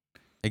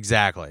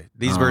 Exactly.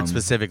 These birds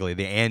specifically,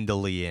 the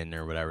Andean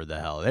or whatever the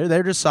hell,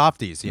 they're just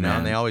softies,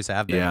 and they always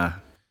have been. Yeah.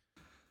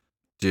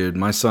 Dude,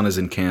 my son is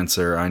in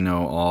Cancer. I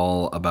know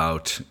all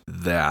about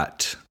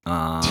that.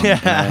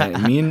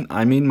 I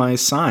mean my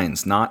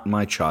signs, not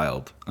my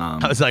child.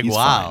 I was like,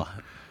 wow.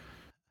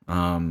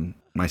 Fine.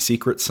 My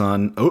secret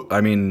son. Oh,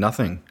 I mean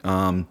nothing.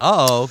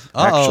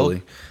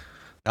 Actually.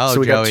 So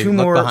we got Joey, two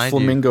more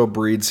flamingo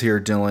breeds here,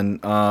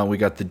 Dylan. We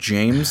got the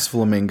James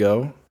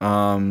flamingo,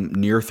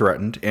 near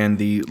threatened, and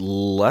the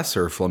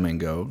lesser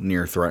flamingo,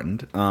 near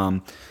threatened.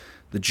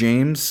 The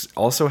James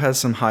also has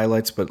some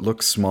highlights, but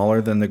looks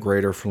smaller than the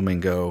greater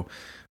flamingo.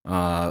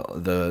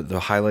 The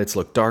highlights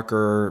look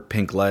darker,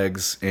 pink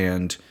legs,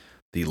 and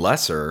the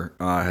lesser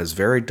has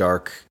very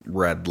dark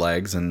red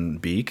legs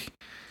and beak,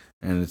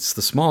 and it's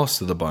the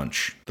smallest of the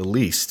bunch, the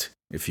least,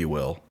 if you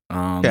will.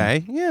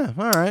 Okay, yeah,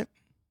 all right.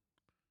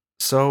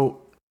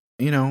 So,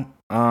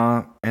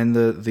 and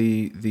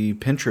the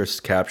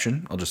Pinterest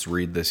caption, I'll just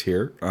read this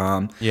here.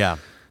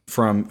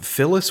 From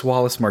Phyllis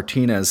Wallace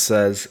Martinez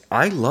says,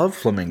 I love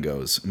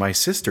flamingos. My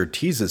sister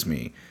teases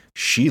me.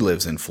 She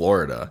lives in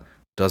Florida.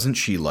 Doesn't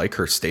she like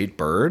her state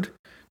bird?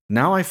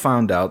 Now I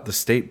found out the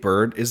state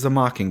bird is the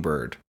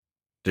mockingbird.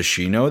 Does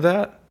she know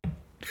that?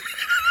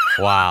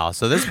 Wow.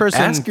 So this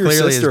person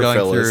clearly is going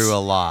Phyllis. through a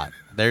lot.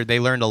 They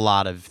learned a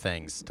lot of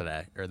things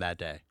today or that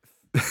day.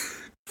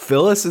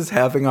 Phyllis is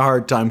having a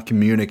hard time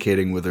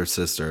communicating with her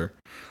sister.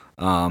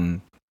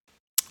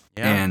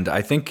 Yeah. And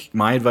I think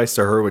my advice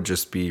to her would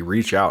just be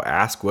reach out,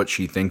 ask what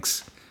she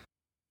thinks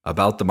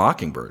about the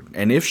mockingbird,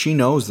 and if she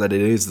knows that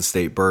it is the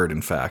state bird,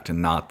 in fact,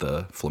 and not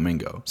the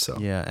flamingo. So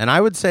Yeah, and I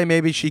would say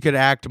maybe she could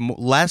act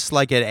less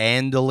like an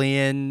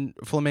Andean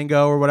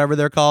flamingo or whatever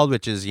they're called,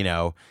 which is,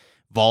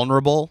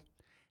 vulnerable,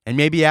 and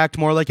maybe act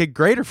more like a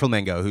greater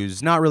flamingo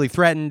who's not really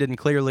threatened and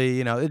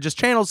clearly, it just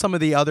channels some of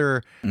the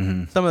other,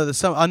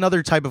 some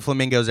another type of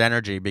flamingo's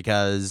energy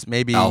because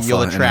maybe Alpha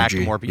you'll attract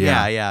energy. more people.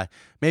 Yeah. Yeah.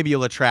 Maybe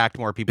you'll attract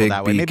more people big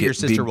that way. beak, Maybe your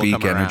sister big will beak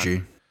come around.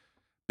 energy.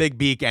 Big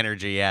beak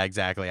energy. Yeah,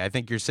 exactly. I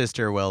think your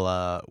sister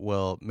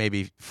will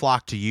maybe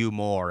flock to you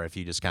more if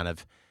you just kind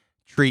of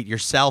treat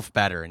yourself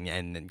better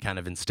and kind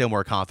of instill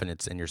more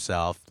confidence in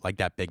yourself, like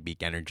that big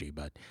beak energy.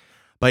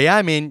 But yeah,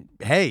 I mean,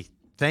 hey,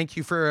 thank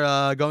you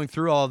for going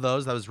through all of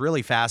those. That was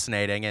really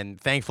fascinating,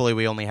 and thankfully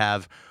we only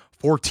have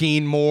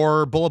 14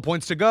 more bullet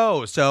points to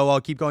go, so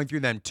I'll keep going through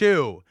them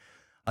too.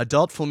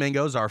 Adult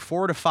flamingos are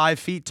 4 to 5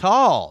 feet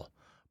tall,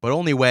 but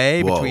only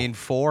weigh between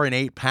 4 and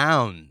 8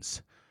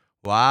 pounds.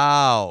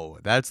 Wow,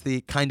 that's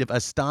the kind of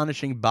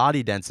astonishing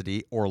body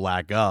density, or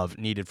lack of,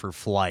 needed for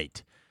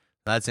flight.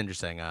 That's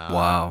interesting.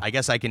 Wow. I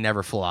guess I can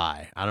never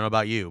fly. I don't know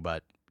about you, but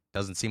it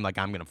doesn't seem like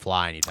I'm going to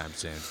fly anytime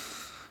soon.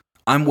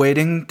 I'm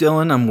waiting,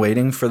 Dylan. I'm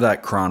waiting for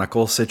that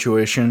Chronicle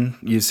situation.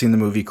 You've seen the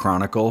movie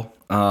Chronicle?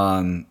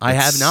 I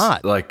have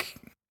not. Like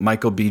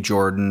Michael B.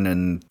 Jordan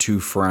and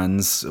two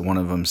friends. One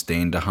of them's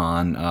Dane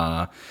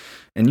DeHaan.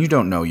 And you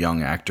don't know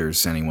young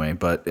actors anyway,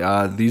 but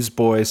these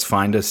boys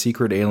find a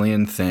secret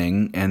alien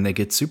thing and they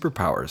get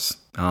superpowers.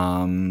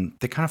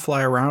 They kind of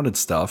fly around and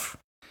stuff.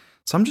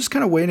 So I'm just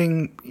kind of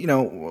waiting,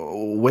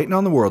 waiting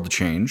on the world to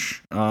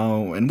change.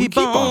 And we keep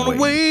on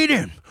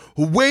waiting.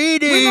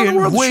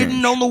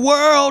 Waiting on the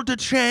world to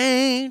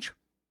change.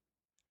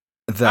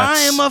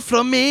 I am a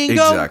flamingo.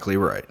 Exactly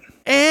right.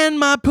 And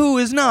my poo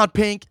is not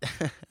pink.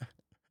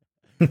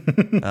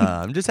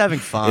 I'm just having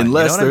fun.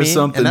 Unless there's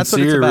something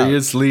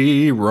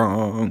seriously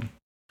wrong.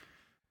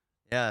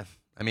 Yeah,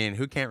 I mean,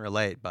 who can't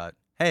relate? But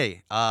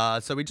hey,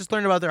 so we just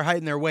learned about their height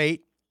and their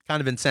weight.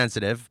 Kind of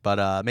insensitive,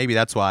 but maybe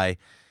that's why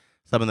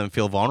some of them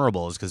feel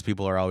vulnerable, is because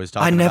people are always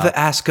talking about... I never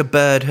ask a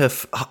bird her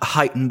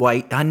height and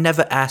weight. I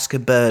never ask a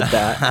bird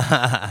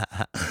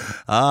that.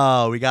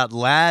 Oh, we got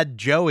Lad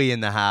Joey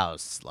in the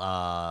house.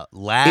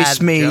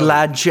 It's me, Joey.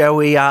 Lad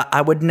Joey.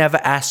 I would never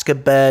ask a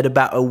bird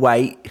about her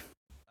weight.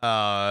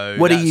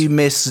 What are you,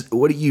 Miss?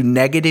 What are you,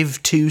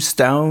 -2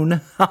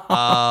 stone?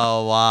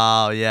 Oh,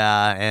 wow,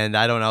 yeah, and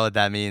I don't know what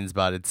that means,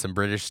 but it's some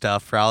British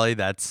stuff, probably.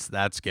 That's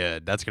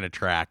good. That's gonna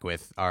track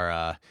with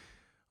our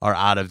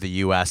out of the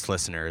U.S.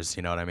 listeners.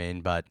 You know what I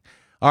mean? But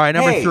all right,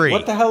 number 3.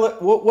 What the hell?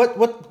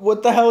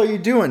 What the hell are you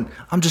doing?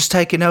 I'm just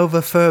taking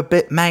over for a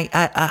bit, mate.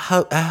 I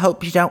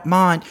hope you don't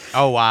mind.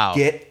 Oh, wow.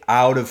 Get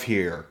out of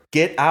here!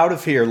 Get out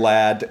of here,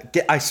 lad!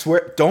 I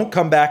swear, don't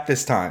come back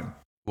this time.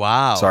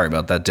 Wow. Sorry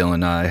about that,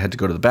 Dylan. I had to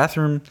go to the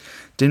bathroom.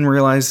 Didn't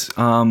realize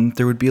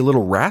there would be a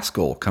little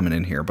rascal coming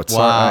in here. But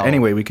Wow.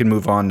 Anyway, we can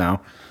move on now.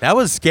 That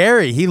was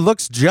scary. He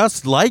looks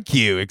just like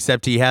you,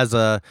 except he has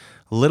a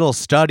little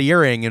stud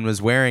earring and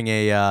was wearing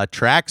a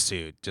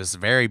tracksuit. Just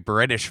very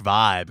British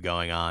vibe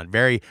going on.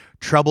 Very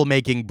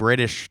troublemaking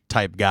British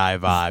type guy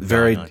vibe.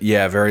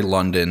 Very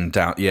London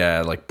down.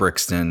 Yeah, like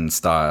Brixton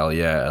style.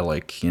 Yeah,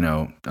 like,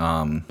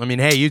 I mean,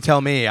 hey, you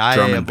tell me. I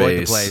drum and avoid the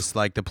bass. place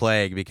like the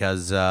plague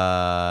because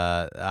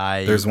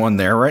There's one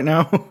there right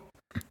now.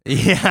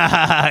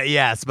 Yeah,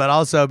 yes, but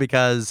also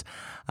because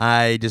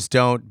I just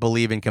don't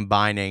believe in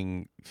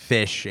combining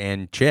fish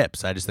and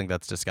chips. I just think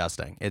that's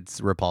disgusting.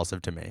 It's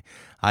repulsive to me.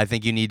 I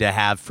think you need to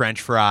have French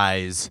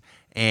fries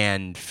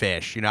and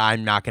fish.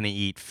 I'm not going to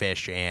eat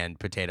fish and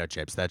potato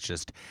chips. That's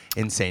just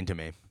insane to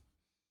me.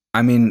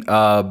 I mean,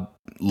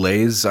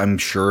 Lay's, I'm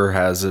sure,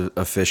 has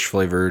a fish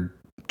flavored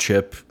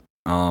chip.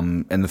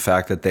 And the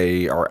fact that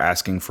they are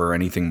asking for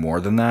anything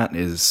more than that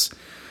is,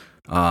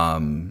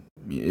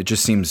 it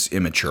just seems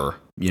immature,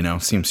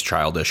 seems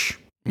childish.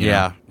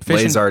 Yeah.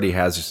 Lay's already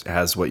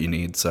has what you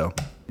need, so.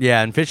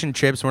 Yeah, and fish and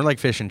chips, more like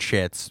fish and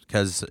shits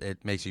because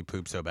it makes you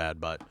poop so bad.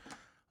 But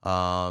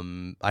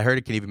I heard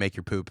it can even make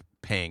your poop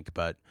pink.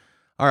 But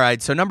all right,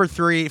 so number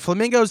 3,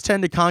 flamingos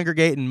tend to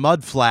congregate in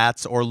mud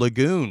flats or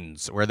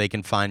lagoons where they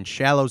can find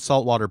shallow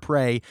saltwater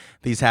prey.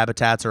 These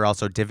habitats are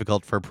also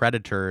difficult for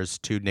predators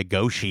to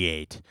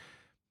negotiate.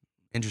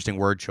 Interesting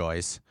word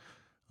choice.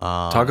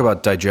 Talk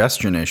about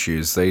digestion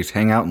issues. They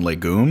hang out in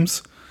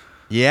legumes.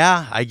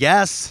 Yeah, I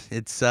guess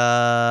it's they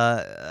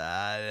love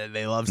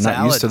salad.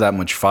 Not used to that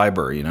much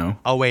fiber,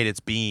 Oh wait,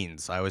 it's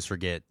beans. I always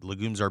forget.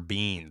 Legumes are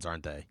beans,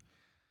 aren't they?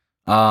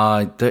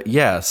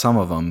 Yeah, some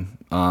of them.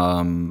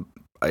 I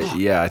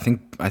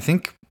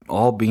think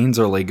all beans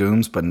are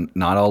legumes, but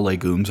not all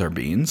legumes are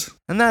beans.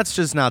 And that's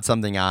just not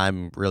something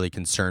I'm really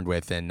concerned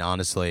with, and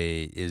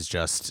honestly is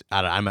just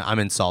I'm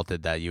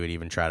insulted that you would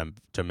even try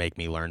to make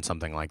me learn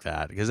something like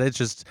that, because it's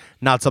just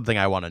not something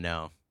I want to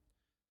know.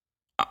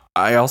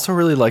 I also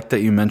really like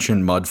that you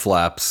mentioned mud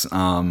flaps.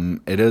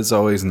 It is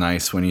always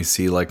nice when you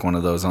see like one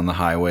of those on the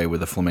highway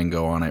with a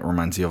flamingo on it. It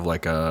reminds you of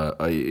like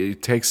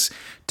it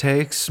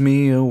takes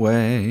me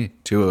away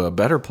to a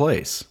better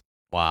place.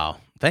 Wow.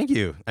 Thank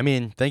you. I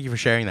mean, thank you for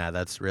sharing that.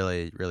 That's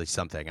really, really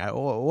something.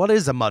 What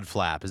is a mud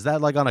flap? Is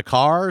that like on a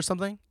car or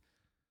something?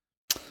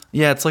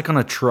 Yeah, it's like on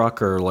a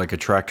truck or like a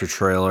tractor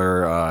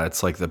trailer.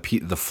 It's like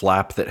the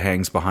flap that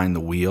hangs behind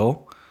the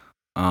wheel.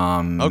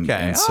 Okay.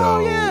 And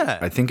so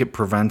I think it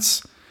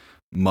prevents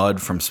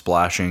mud from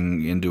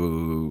splashing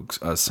into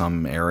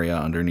some area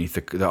underneath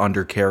the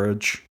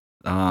undercarriage.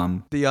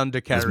 The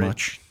undercarriage. As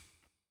much.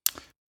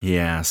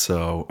 Yeah,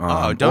 so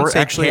don't say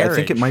actually carriage. I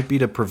think it might be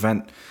to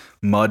prevent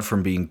mud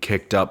from being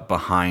kicked up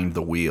behind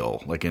the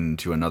wheel, like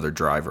into another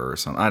driver or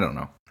something. I don't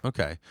know.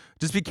 Okay.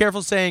 Just be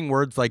careful saying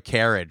words like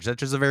carriage.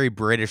 That's just a very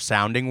British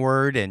sounding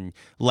word, and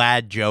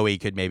Lad Joey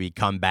could maybe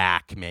come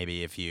back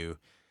maybe if you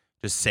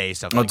just say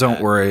something like don't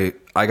that. worry.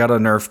 I got a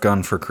Nerf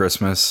gun for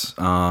Christmas.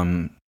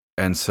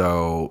 And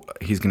so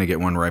he's gonna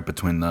get one right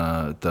between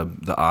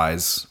the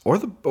eyes or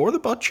the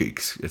butt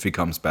cheeks if he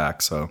comes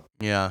back. So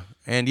yeah,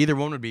 and either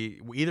one would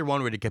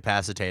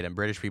incapacitate him.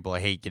 British people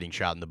hate getting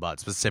shot in the butt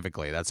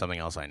specifically. That's something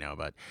else I know.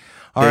 But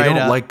they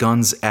don't like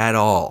guns at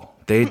all.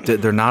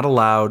 They're not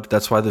allowed.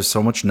 That's why there's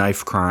so much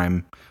knife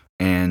crime.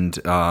 And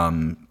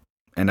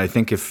I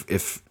think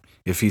if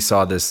he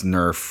saw this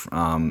Nerf,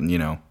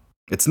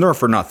 it's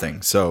Nerf or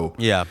nothing. So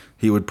yeah,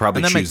 he would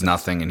probably choose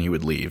nothing and he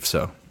would leave.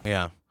 So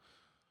yeah.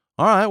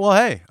 All right. Well,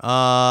 hey,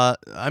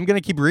 I'm gonna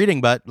keep reading,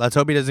 but let's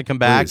hope he doesn't come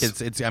back.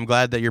 Please. I'm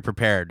glad that you're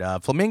prepared.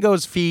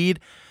 Flamingos feed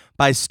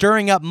by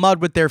stirring up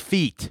mud with their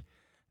feet.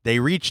 They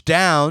reach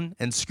down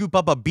and scoop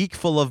up a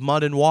beakful of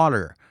mud and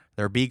water.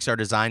 Their beaks are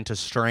designed to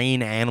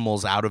strain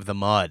animals out of the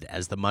mud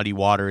as the muddy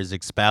water is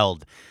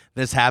expelled.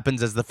 This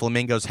happens as the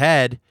flamingo's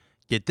head,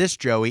 get this,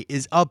 Joey,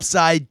 is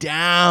upside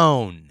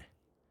down.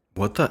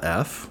 What the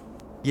F?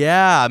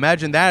 Yeah,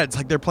 imagine that. It's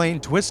like they're playing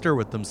Twister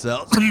with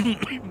themselves.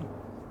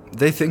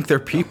 They think they're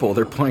people.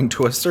 They're playing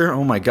Twister.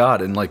 Oh my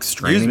god! And like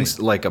straining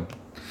like a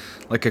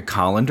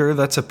colander.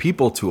 That's a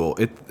people tool.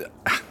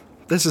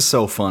 This is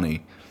so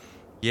funny.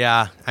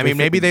 Yeah, I mean,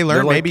 maybe they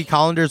learned. Maybe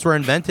colanders were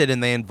invented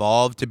and they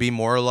evolved to be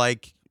more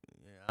like,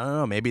 I don't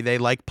know. Maybe they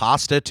like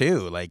pasta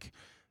too. Like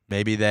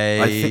maybe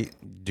they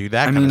do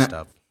that kind of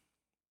stuff.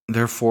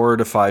 They're 4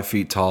 to 5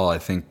 feet tall. I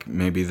think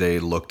maybe they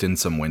looked in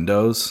some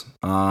windows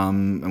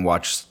and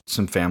watched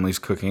some families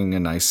cooking a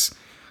nice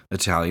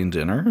Italian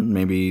dinner, and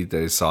maybe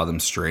they saw them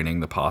straining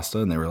the pasta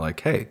and they were like,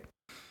 hey.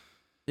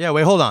 Yeah,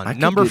 wait, hold on.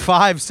 Number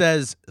 5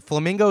 says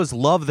flamingos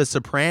love The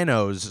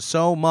Sopranos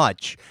so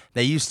much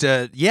they used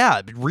to,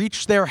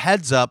 reach their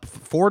heads up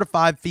 4 to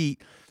 5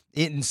 feet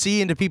and see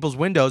into people's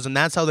windows, and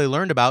that's how they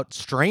learned about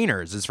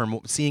strainers, is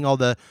from seeing all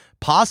the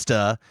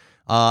pasta,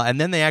 and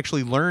then they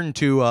actually learned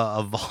to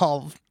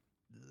evolve.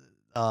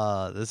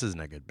 This isn't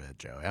a good bit,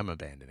 Joey. I'm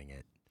abandoning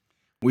it.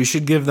 We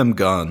should give them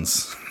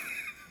guns.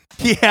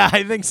 Yeah,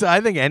 I think so.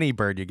 I think any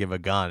bird you give a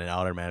gun, it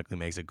automatically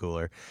makes it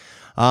cooler.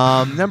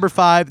 Number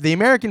 5, the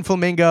American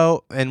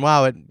flamingo, and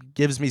wow, it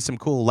gives me some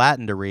cool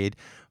Latin to read.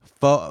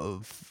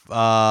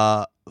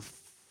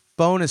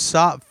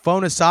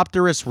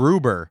 Phonosopterus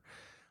ruber.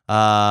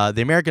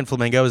 The American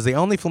flamingo is the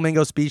only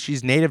flamingo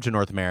species native to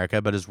North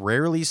America, but is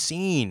rarely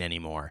seen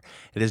anymore.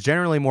 It is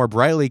generally more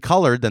brightly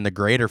colored than the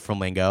greater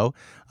flamingo,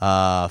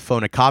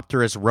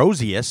 Phoenicopterus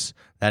roseus,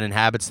 that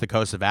inhabits the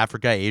coasts of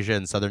Africa, Asia,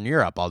 and southern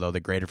Europe. Although the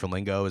greater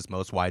flamingo is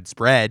most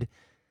widespread,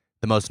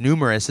 the most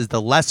numerous is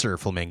the lesser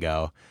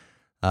flamingo.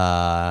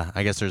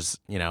 I guess there's,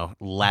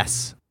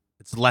 less.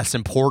 It's less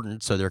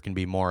important, so there can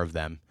be more of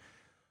them.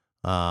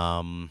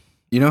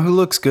 You know who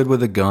looks good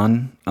with a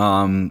gun?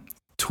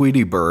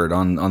 Tweety Bird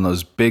on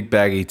those big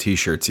baggy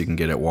T-shirts you can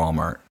get at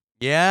Walmart.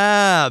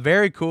 Yeah,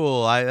 very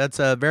cool. That's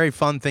a very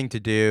fun thing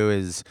to do,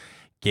 is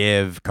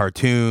give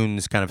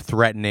cartoons kind of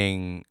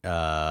threatening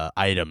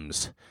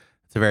items.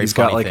 It's a very He's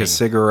funny got like thing. a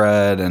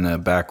cigarette and a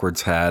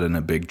backwards hat and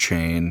a big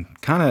chain.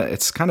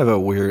 It's kind of a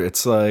weird.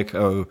 It's like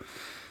a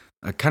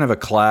kind of a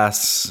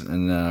class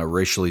and a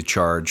racially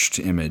charged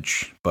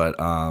image, but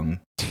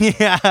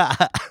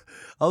yeah,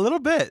 a little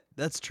bit.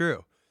 That's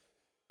true.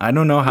 I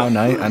don't know how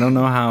nice. I don't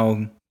know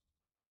how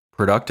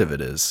productive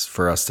it is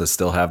for us to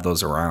still have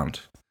those around.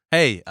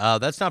 Hey,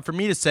 that's not for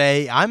me to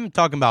say. I'm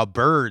talking about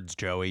birds,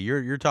 Joey.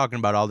 You're talking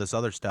about all this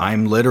other stuff.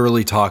 I'm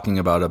literally talking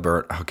about a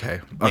bird.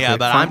 Okay. Yeah,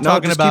 but fine. I'm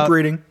talking about. Keep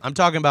reading. I'm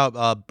talking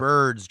about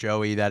birds,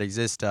 Joey, that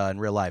exist in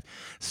real life.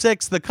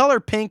 6, the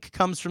color pink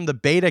comes from the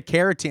beta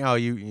carotene. Oh,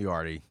 you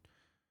already.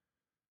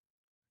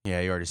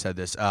 Yeah, you already said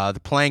this. The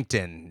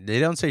plankton. They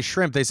don't say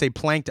shrimp. They say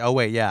plankton. Oh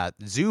wait, yeah.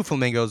 Zoo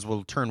flamingos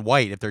will turn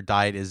white if their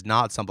diet is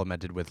not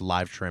supplemented with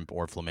live shrimp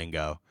or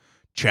flamingo.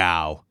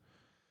 Ciao.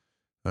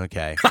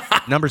 Okay.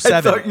 Number 7.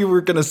 I thought you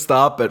were going to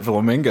stop at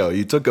flamingo.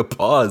 You took a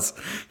pause.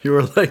 You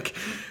were like,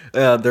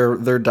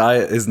 their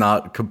diet is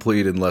not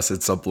complete unless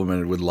it's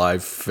supplemented with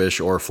live fish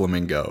or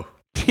flamingo.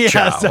 Yeah,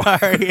 Ciao.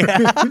 sorry.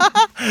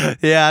 Yeah.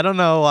 Yeah, I don't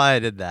know why I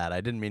did that.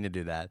 I didn't mean to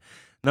do that.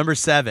 Number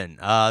 7,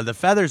 the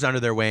feathers under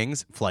their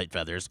wings, flight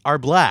feathers, are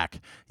black.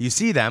 You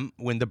see them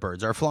when the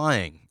birds are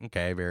flying.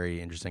 Okay,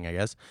 very interesting, I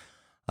guess.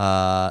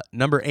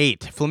 Number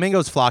 8,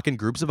 flamingos flock in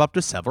groups of up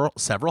to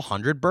several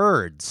hundred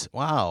birds.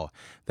 Wow.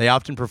 They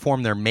often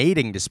perform their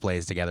mating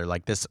displays together,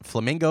 like this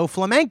flamingo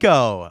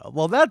flamenco.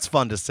 Well, that's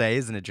fun to say,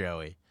 isn't it,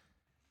 Joey?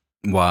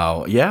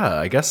 Wow. Yeah,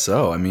 I guess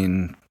so. I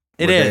mean,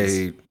 it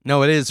is.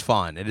 No, it is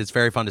fun. It is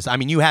very fun to say. I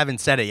mean, you haven't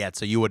said it yet,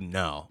 so you wouldn't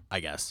know, I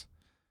guess.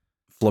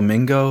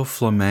 Flamingo,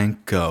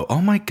 flamenco.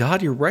 Oh my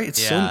God, you're right.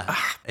 It's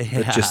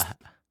just.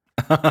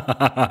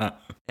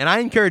 And I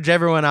encourage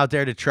everyone out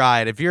there to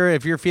try it. If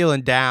you're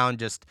feeling down,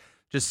 just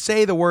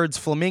say the words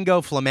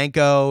flamingo,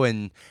 flamenco,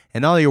 and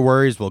all your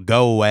worries will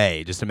go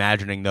away. Just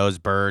imagining those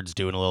birds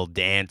doing a little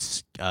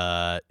dance,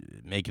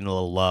 making a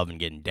little love, and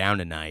getting down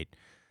tonight.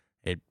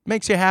 It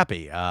makes you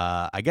happy.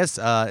 I guess.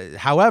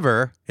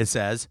 However, it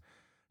says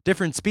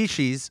different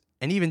species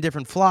and even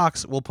different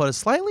flocks will put a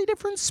slightly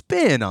different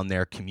spin on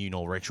their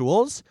communal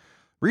rituals.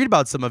 Read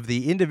about some of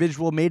the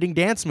individual mating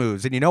dance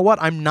moves. And you know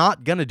what? I'm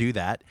not going to do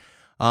that.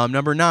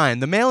 Number 9,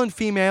 the male and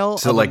female.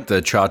 So like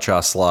the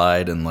cha-cha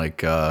slide and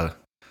like the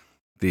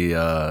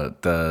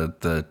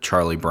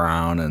Charlie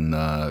Brown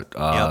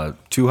and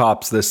 2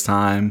 hops this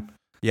time.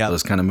 Yeah,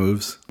 those kind of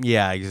moves.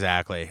 Yeah,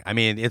 exactly. I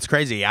mean, it's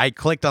crazy. I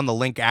clicked on the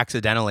link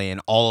accidentally and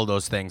all of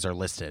those things are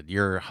listed.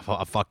 You're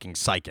a fucking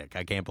psychic.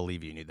 I can't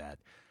believe you knew that.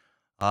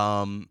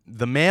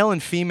 The male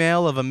and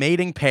female of a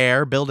mating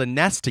pair build a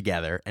nest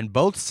together and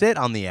both sit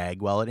on the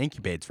egg while it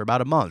incubates for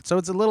about a month. So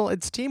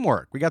it's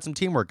teamwork. We got some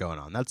teamwork going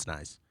on. That's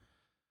nice.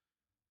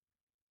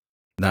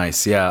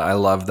 Nice. Yeah, I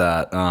love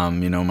that.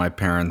 My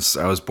parents,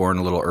 I was born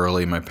a little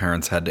early. My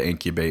parents had to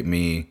incubate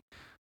me.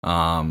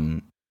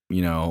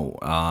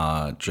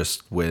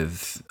 Just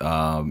with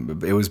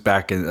it was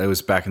back in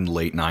the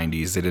late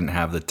 90s. They didn't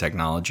have the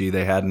technology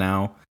they had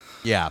now.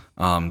 Yeah.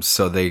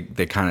 So they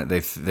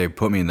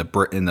put me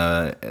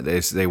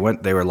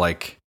they were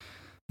like,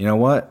 you know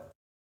what?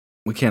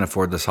 We can't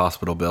afford this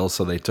hospital bill.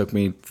 So they took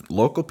me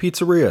local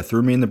pizzeria,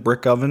 threw me in the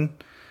brick oven,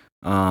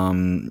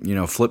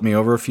 flipped me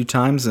over a few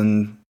times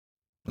and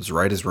it was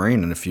right as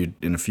rain in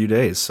a few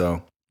days.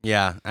 So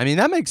yeah, I mean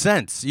that makes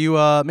sense. You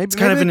it's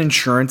kind of an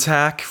insurance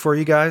hack for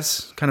you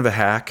guys, kind of a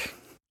hack,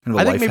 kind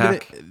of a life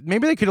hack.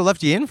 Maybe they could have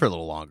left you in for a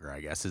little longer,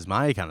 I guess, is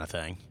my kind of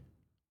thing.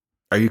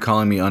 Are you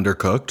calling me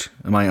undercooked?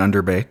 Am I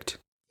underbaked?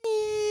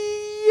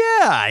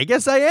 Yeah, I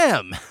guess I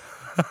am.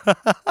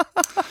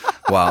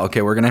 Wow.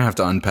 Okay, we're gonna have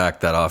to unpack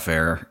that off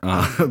air.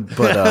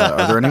 But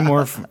are there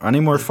any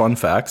more fun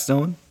facts,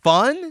 Dylan?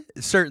 Fun?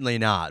 Certainly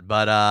not.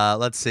 But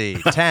let's see.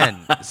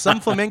 10. Some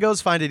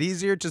flamingos find it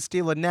easier to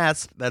steal a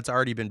nest that's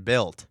already been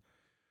built.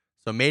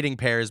 So mating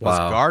pairs must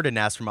guard a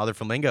nest from other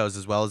flamingos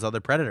as well as other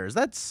predators.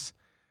 That's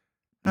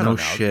I don't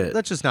know. Shit.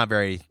 That's just not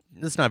very.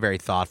 That's not very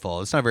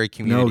thoughtful. It's not very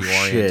community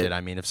oriented. I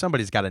mean, if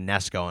somebody's got a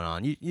nest going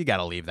on, you got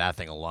to leave that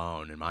thing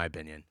alone, in my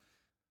opinion.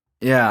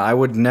 Yeah, I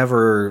would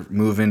never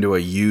move into a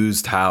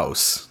used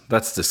house.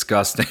 That's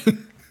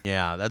disgusting.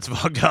 Yeah, that's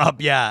fucked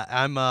up. Yeah,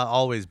 I'm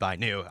always buy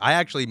new. I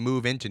actually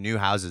move into new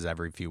houses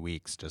every few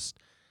weeks just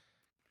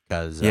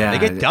because they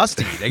get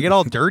dusty. They get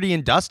all dirty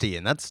and dusty,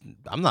 and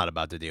I'm not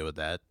about to deal with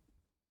that.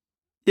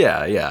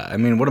 Yeah. I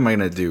mean, what am I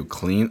going to do?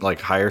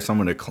 Hire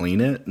someone to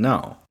clean it?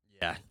 No.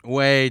 Yeah,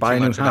 way too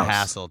much of a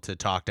hassle to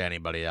talk to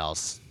anybody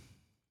else.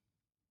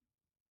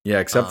 Yeah,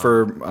 except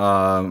for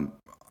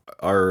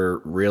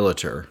our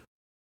realtor.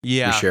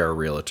 Yeah. We share a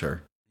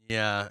realtor.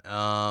 Yeah.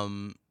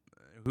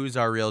 Who's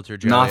our realtor,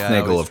 Joey?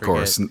 Nothnagel, of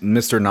course.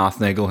 Mr.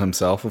 Nothnagel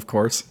himself, of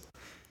course.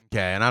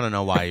 Okay, and I don't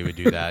know why you would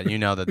do that. You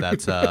know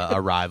that's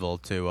a rival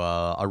to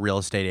a real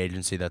estate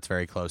agency that's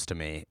very close to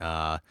me.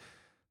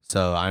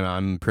 So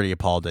I'm pretty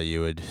appalled that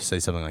you would say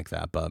something like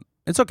that, but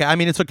it's okay. I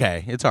mean, it's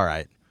okay. It's all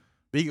right.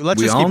 We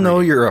all know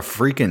you're a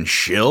freaking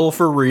shill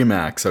for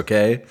Remax,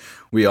 okay?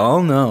 We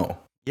all know.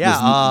 Yeah,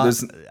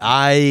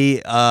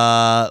 I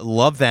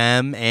love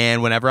them,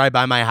 and whenever I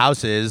buy my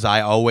houses,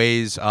 I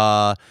always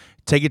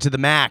take it to the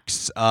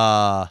max.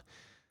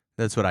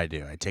 That's what I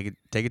do. I take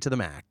it to the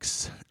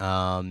max.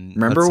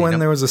 Remember when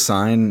there was a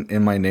sign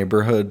in my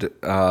neighborhood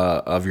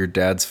of your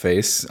dad's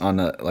face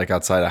on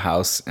outside a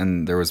house,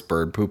 and there was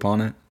bird poop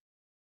on it?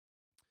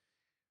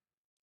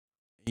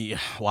 Yeah,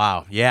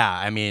 wow. Yeah,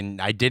 I mean,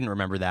 I didn't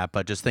remember that,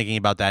 but just thinking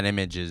about that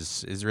image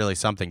is really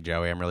something,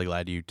 Joey. I'm really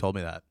glad you told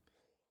me that.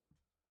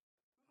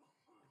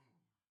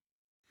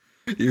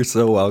 You're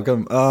so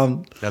welcome.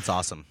 That's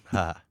awesome.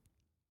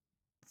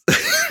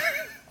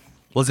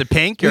 Was it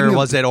pink or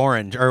was it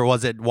orange or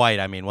was it white?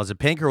 I mean, was it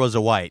pink or was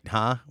it white?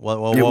 Huh?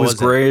 What it was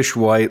grayish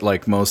white,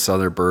 like most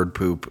other bird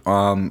poop.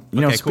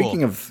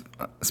 Speaking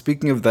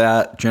of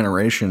that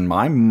generation,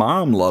 my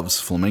mom loves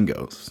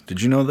flamingos.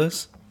 Did you know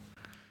this?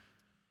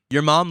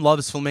 Your mom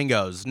loves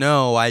flamingos.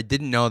 No, I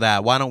didn't know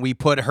that. Why don't we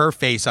put her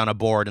face on a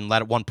board and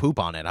let one poop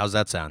on it? How's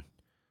that sound?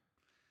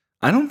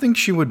 I don't think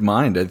she would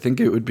mind. I think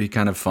it would be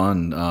kind of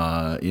fun,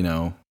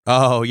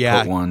 Oh,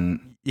 yeah. Put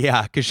one.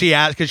 Yeah, because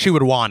she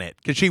would want it.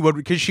 Because she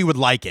would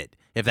like it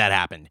if that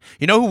happened.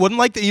 You know who wouldn't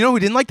like that? You know who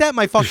didn't like that?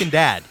 My fucking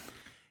dad.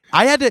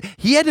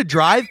 He had to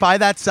drive by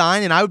that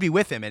sign, and I would be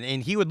with him,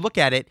 and he would look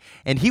at it,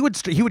 and he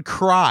would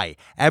cry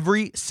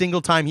every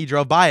single time he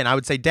drove by, and I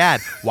would say,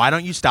 Dad, why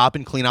don't you stop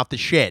and clean off the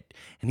shit?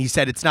 And he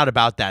said, it's not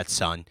about that,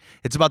 son.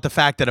 It's about the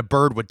fact that a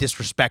bird would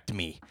disrespect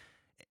me,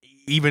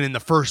 even in the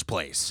first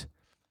place.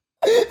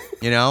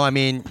 I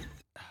mean,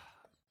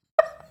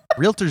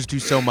 realtors do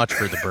so much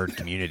for the bird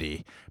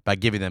community by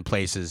giving them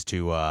places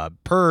to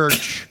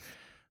perch,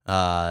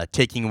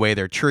 taking away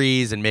their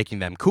trees and making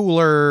them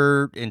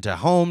cooler into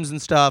homes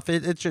and stuff.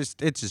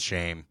 It's a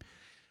shame.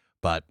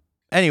 But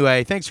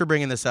anyway, thanks for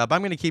bringing this up.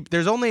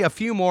 There's only a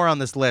few more on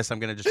this list. I'm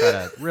going to just try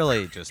to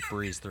really just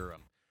breeze through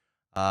them.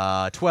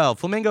 12.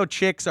 Flamingo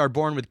chicks are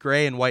born with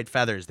gray and white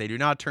feathers. They do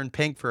not turn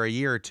pink for a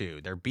year or two.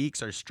 Their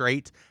beaks are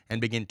straight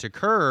and begin to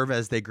curve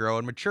as they grow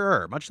and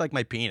mature, much like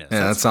my penis.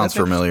 Yeah, that sounds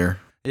familiar.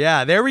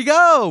 Yeah, there we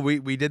go.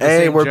 We did the same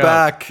joke. Hey, we're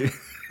back.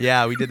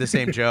 Yeah, we did the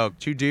same joke.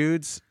 Two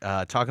dudes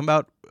talking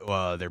about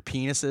their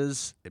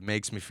penises. It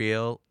makes me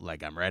feel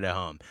like I'm right at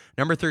home.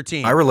 Number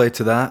 13. I relate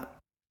to that.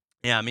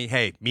 Yeah,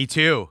 me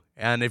too.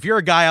 And if you're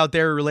a guy out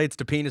there who relates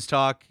to penis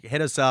talk,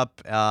 hit us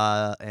up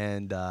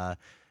and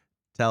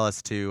tell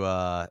us to,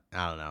 I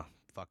don't know,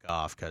 fuck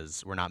off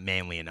because we're not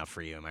manly enough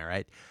for you. Am I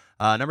right?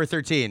 Number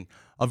 13.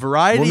 A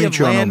variety of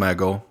land...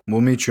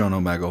 We'll meet you on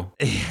Omegle.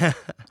 Yeah.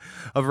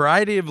 A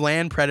variety of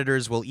land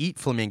predators will eat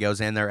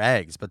flamingos and their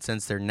eggs, but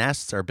since their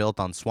nests are built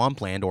on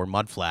swampland or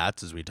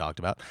mudflats, as we talked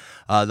about,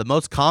 the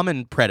most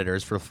common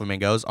predators for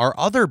flamingos are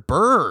other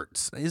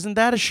birds. Isn't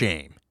that a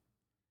shame?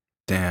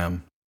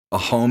 Damn. A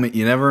homie.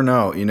 You never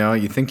know.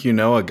 You think you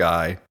know a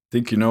guy.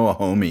 Think you know a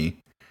homie.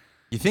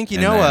 You think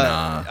you know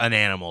an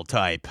animal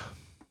type.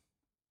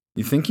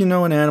 You think you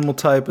know an animal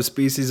type, a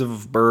species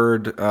of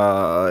bird,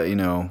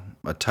 a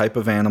type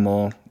of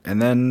animal,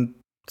 and then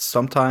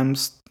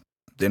sometimes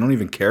they don't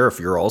even care if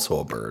you're also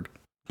a bird.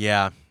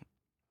 Yeah.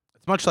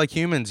 It's much like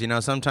humans,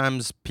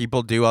 sometimes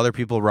people do other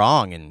people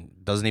wrong, and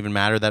it doesn't even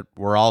matter that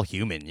we're all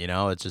human,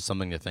 It's just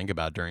something to think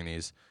about during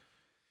these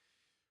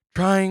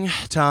trying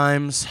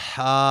times.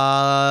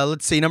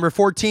 Let's see, number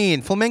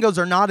 14. Flamingos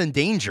are not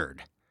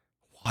endangered.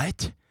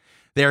 What?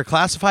 They are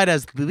classified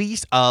as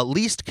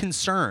least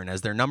concern, as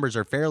their numbers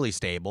are fairly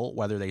stable.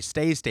 Whether they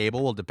stay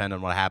stable will depend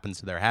on what happens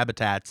to their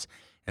habitats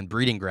and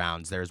breeding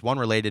grounds. There's one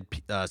related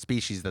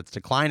species that's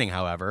declining,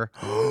 however.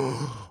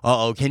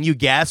 Uh-oh, can you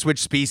guess which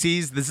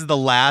species? This is the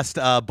last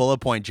bullet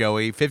point,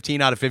 Joey.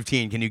 15 out of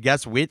 15. Can you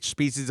guess which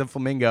species of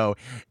flamingo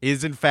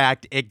is, in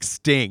fact,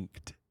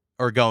 extinct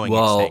or going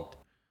extinct?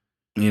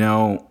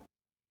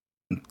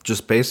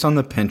 Just based on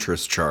the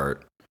Pinterest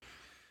chart,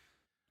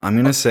 I'm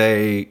going to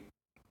say...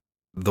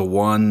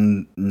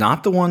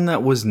 not the one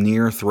that was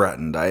near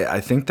threatened. I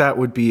think that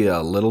would be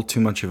a little too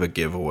much of a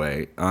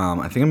giveaway.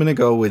 I think I'm going to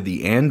go with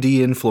the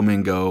Andean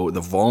flamingo, the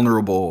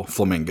vulnerable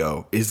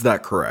flamingo. Is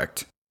that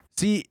correct?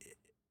 See,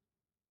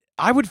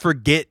 I would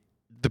forget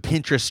the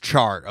Pinterest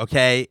chart,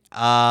 okay?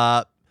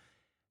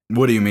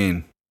 What do you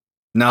mean?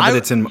 Now that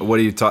it's in, what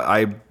do you talk?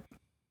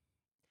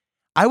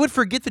 I would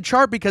forget the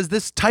chart because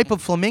this type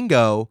of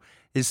flamingo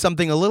is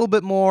something a little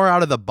bit more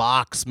out of the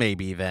box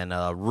maybe than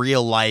a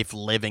real-life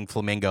living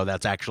flamingo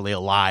that's actually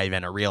alive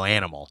and a real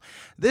animal.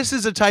 This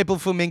is a type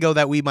of flamingo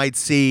that we might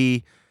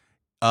see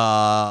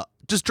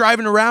just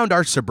driving around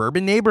our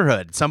suburban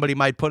neighborhood. Somebody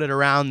might put it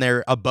around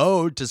their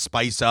abode to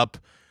spice up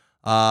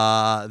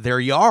their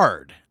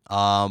yard.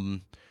 Do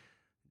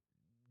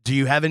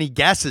you have any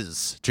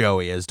guesses,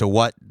 Joey, as to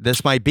what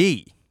this might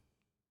be?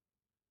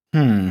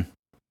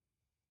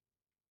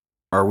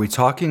 Are we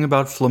talking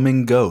about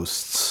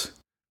flamingos?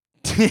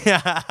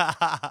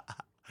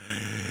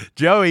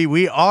 Joey,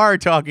 we are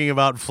talking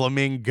about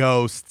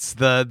flamingos,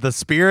 the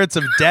spirits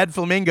of dead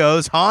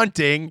flamingos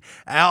haunting,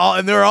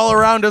 and they're all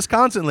around us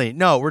constantly.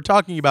 No, we're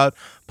talking about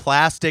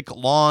plastic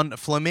lawn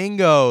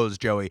flamingos,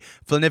 Joey.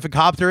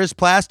 Phleniphacopterus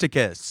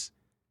plasticus.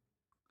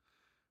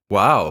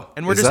 Wow.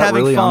 And we're Is just that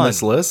having really fun on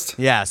this list?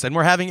 Yes, and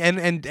we're having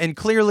and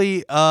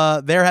clearly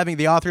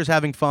the author's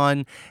having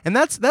fun. And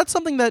that's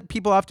something that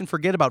people often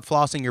forget about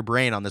flossing your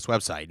brain on this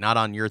website, not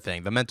on your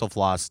thing,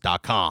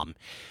 thementalfloss.com.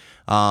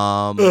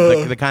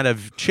 The kind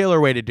of chiller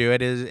way to do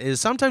it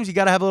is sometimes you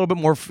got to have a little bit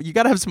more, you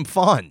got to have some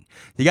fun.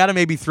 You got to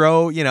maybe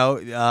throw,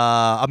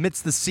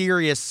 amidst the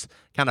serious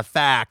kind of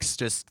facts,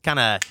 just kind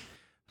of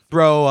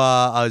throw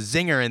a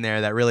zinger in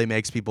there that really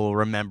makes people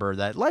remember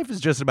that life is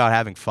just about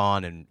having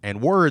fun,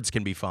 and words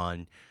can be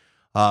fun.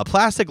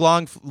 Plastic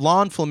lawn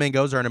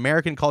flamingos are an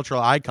American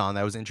cultural icon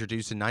that was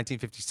introduced in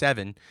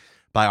 1957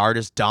 by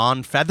artist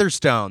Don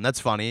Featherstone. That's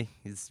funny.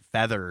 He's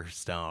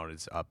Featherstone.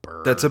 It's a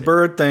bird. That's a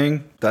bird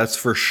thing. That's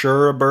for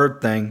sure a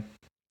bird thing.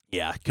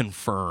 Yeah,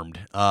 confirmed.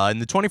 In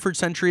the 21st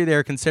century, they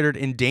are considered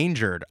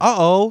endangered.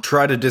 Uh-oh.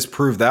 Try to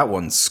disprove that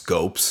one,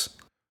 Scopes.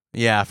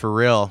 Yeah, for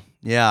real.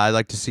 Yeah, I'd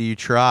like to see you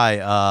try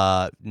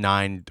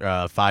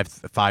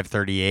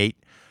 538.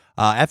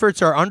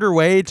 Efforts are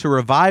underway to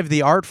revive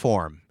the art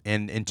form.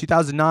 In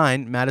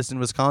 2009, Madison,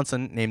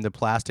 Wisconsin named the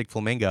plastic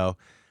flamingo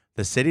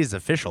the city's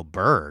official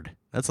bird.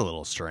 That's a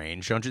little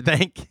strange, don't you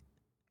think?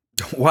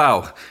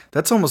 Wow,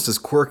 that's almost as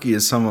quirky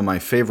as some of my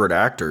favorite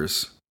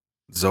actors.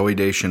 Zoe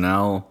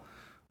Deschanel,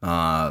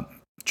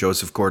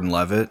 Joseph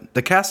Gordon-Levitt,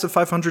 the cast of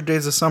 500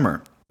 Days of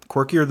Summer.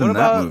 Quirkier than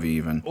that movie,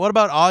 even. What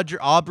about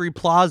Aubrey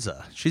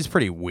Plaza? She's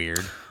pretty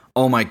weird.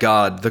 Oh my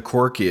God, the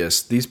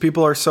quirkiest. These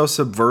people are so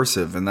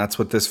subversive, and that's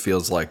what this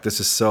feels like. This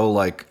is so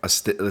like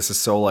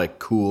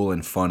cool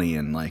and funny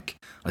and like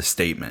a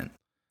statement.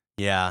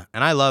 Yeah,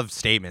 and I love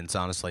statements,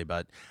 honestly,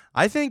 but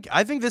I think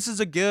this is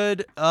a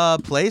good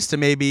place to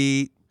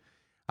maybe,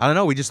 I don't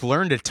know, we just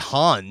learned a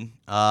ton.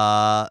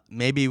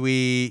 Maybe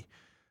we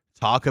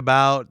talk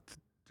about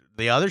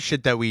the other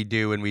shit that we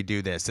do when we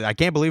do this. I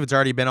can't believe it's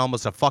already been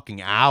almost a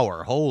fucking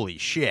hour. Holy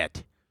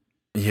shit.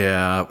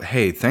 Yeah.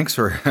 Hey, thanks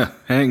for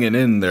hanging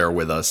in there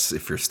with us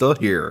if you're still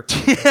here.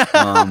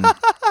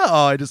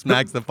 Oh, I just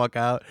maxed the fuck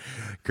out.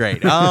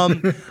 Great. All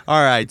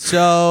right.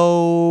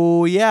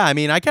 So, yeah, I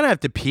mean, I kind of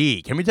have to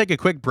pee. Can we take a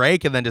quick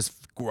break and then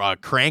just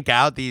crank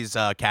out these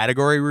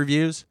category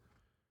reviews?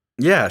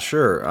 Yeah,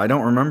 sure. I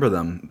don't remember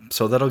them,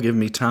 so that'll give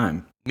me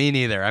time. Me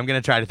neither. I'm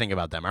going to try to think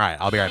about them. All right.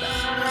 I'll be right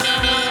back.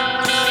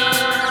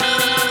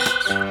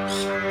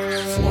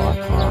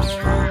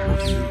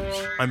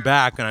 I'm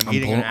back and I'm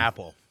eating an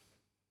apple.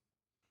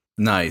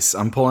 Nice.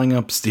 I'm pulling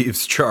up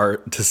Steve's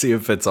chart to see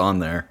if it's on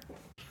there.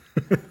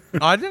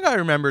 I think I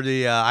remember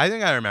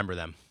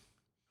them.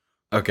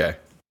 Okay.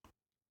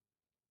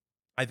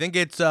 I think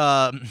it's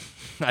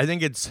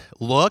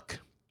look,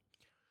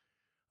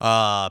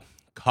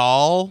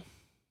 call,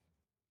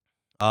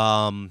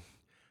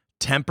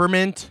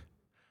 temperament.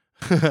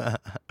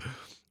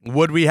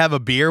 Would we have a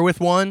beer with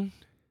one?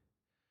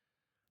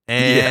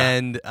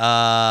 And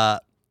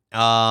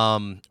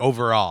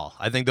overall,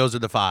 I think those are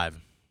the 5.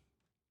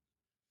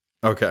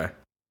 Okay.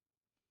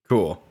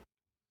 Cool.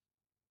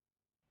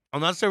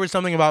 Unless there was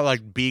something about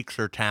like beaks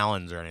or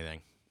talons or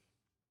anything.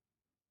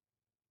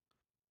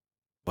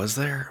 Was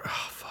there?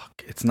 Oh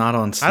fuck! It's not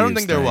on Steve's I don't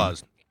think there thing.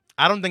 was.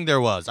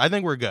 I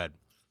think we're good.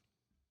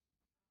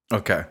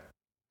 Okay.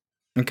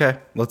 Okay,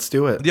 let's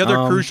do it. The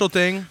other crucial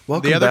thing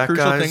we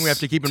have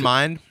to keep in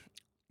mind,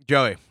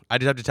 Joey, I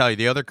just have to tell you,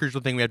 the other crucial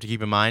thing we have to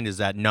keep in mind is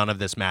that none of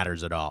this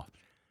matters at all.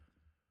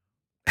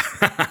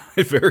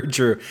 Very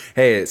true.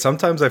 Hey,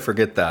 sometimes I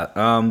forget that.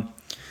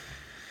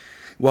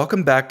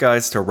 Welcome back,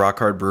 guys, to Rock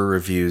Hard Brew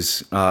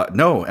Reviews.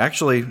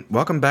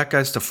 Welcome back,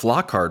 guys, to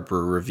Flock Hard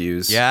Brew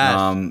Reviews.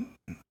 Yes.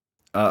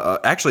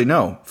 Actually,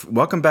 no.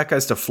 Welcome back,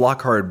 guys, to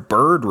Flock Hard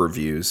Bird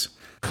Reviews.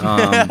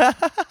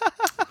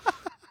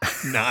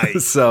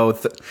 Nice. So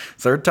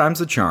third time's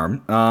the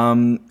charm.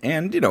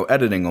 And,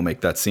 editing will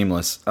make that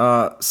seamless.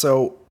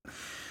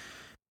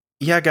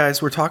 Yeah,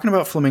 guys, we're talking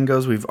about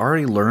flamingos. We've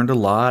already learned a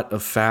lot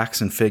of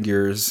facts and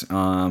figures,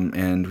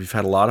 and we've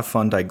had a lot of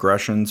fun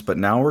digressions, but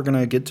now we're going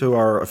to get to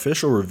our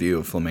official review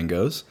of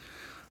flamingos.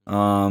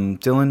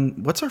 Dylan,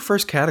 what's our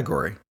first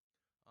category?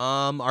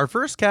 Our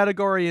first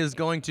category is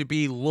going to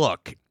be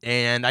look,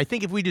 and I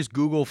think if we just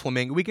Google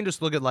flamingo, we can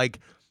just look at like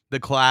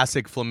the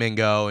classic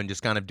flamingo and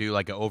just kind of do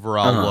like an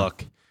overall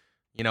look.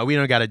 We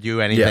don't got to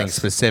do anything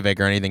specific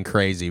or anything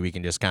crazy. We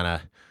can just kind of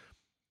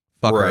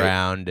fuck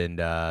around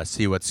and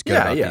see what's good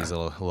about these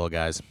little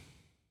guys.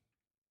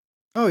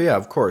 Oh, yeah,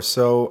 of course.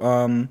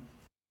 So,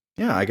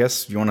 I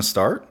guess you want to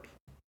start?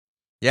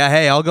 Yeah,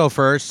 hey, I'll go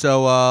first.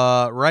 So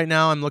right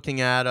now I'm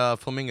looking at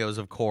flamingos,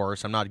 of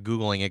course. I'm not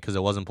Googling it because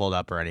it wasn't pulled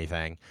up or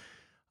anything.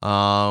 So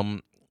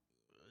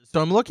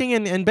I'm looking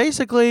and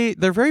basically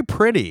they're very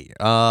pretty.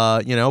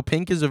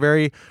 Pink is a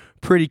very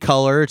pretty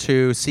color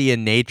to see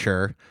in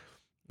nature.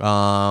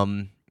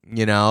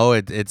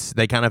 It's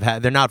they kind of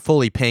have, they're not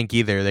fully pink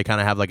either. They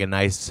kind of have like a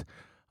nice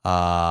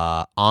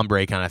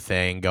ombre kind of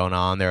thing going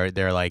on.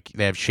 They're like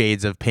they have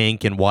shades of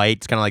pink and white.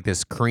 It's kind of like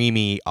this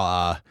creamy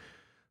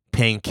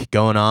pink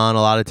going on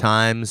a lot of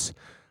times.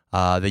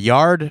 The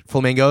yard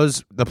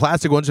flamingos, the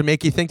plastic ones, would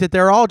make you think that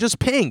they're all just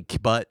pink,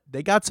 but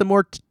they got some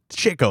more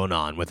shit going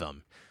on with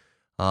them.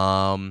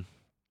 I'm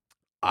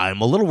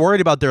a little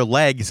worried about their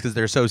legs because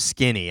they're so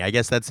skinny. I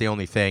guess that's the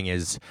only thing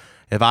is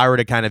if I were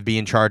to kind of be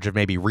in charge of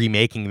maybe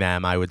remaking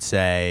them, I would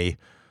say,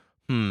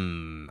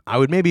 I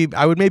would maybe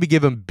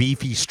give them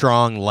beefy,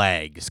 strong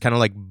legs, kind of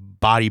like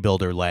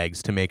bodybuilder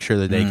legs to make sure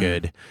that they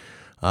could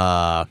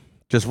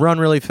just run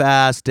really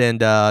fast and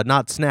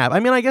not snap.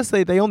 I mean, I guess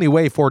they only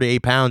weigh 4 to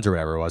 8 pounds or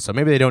whatever it was, so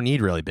maybe they don't need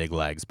really big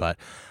legs, but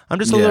I'm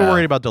just a little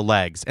worried about the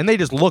legs. And they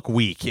just look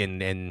weak,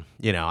 and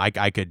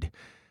I could,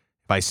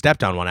 if I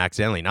stepped on one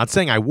accidentally, not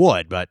saying I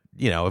would, but,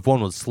 if one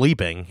was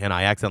sleeping and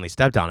I accidentally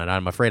stepped on it,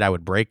 I'm afraid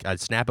I'd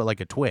snap it like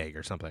a twig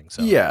or something.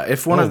 So yeah,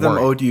 if one of them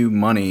owed you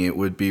money, it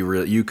would be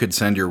real. You could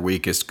send your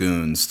weakest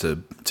goons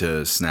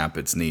to snap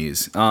its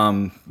knees.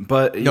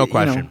 But no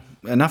question.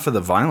 Enough of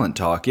the violent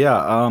talk.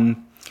 Yeah.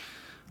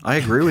 I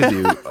agree with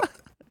you.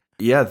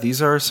 Yeah,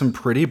 these are some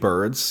pretty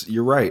birds.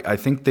 You're right. I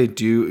think they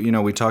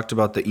do. We talked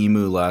about the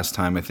emu last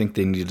time. I think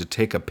they need to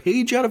take a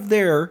page out of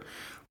their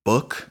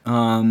book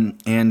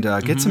and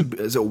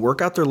get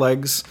work out their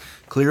legs.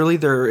 Clearly,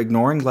 they're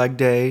ignoring leg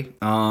day.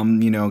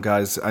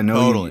 Guys, I know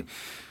totally.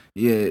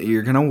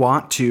 You're going to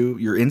want to.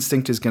 Your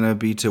instinct is going to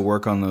be to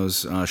work on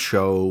those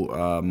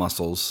show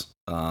muscles.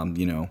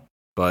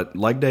 but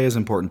leg day is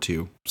important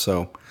too.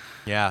 So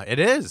yeah, it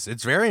is.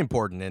 It's very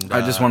important, and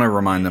I just want to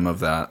remind them of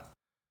that.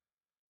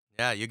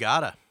 Yeah, you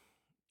gotta.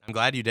 I'm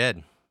glad you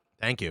did.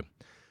 Thank you.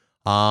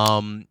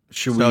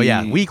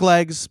 Yeah, weak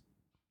legs,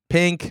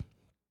 pink.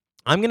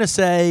 I'm gonna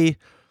say,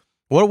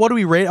 what do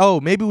we rate? Oh,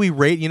 maybe we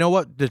rate. You know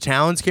what? The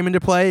talons came into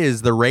play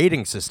is the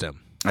rating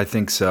system. I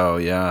think so.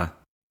 Yeah.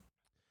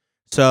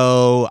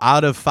 So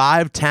out of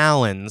 5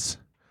 talons,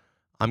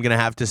 I'm gonna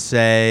have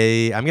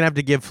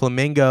to give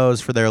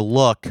flamingos for their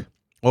look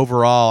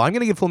overall. I'm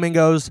gonna give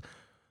flamingos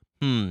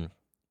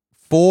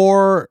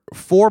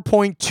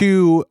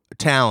 4.2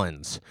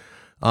 talons.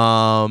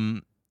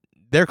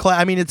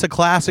 It's a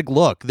classic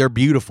look. They're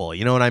beautiful.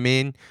 You know what I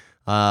mean?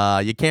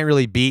 You can't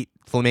really beat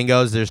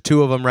flamingos. There's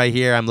 2 of them right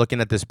here. I'm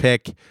looking at this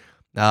pic.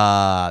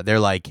 They're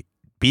like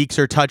beaks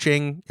are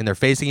touching and they're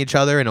facing each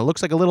other, and it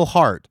looks like a little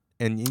heart.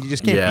 And you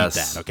just can't beat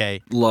that.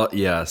 Okay.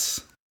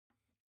 Yes.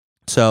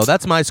 So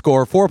that's my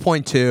score.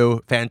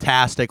 4.2.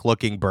 Fantastic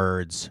looking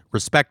birds.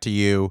 Respect to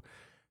you.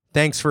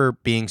 Thanks for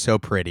being so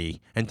pretty.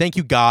 And thank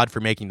you, God,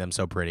 for making them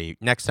so pretty.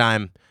 Next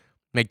time,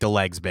 make the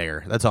legs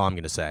bigger. That's all I'm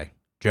going to say.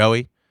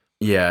 Joey?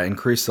 Yeah,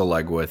 increase the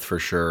leg width for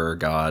sure,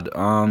 God.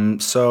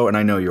 And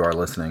I know you are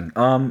listening.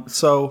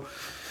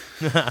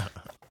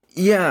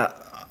 Yeah,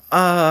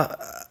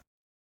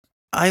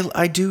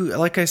 I do,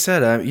 like I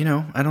said,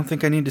 I don't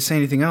think I need to say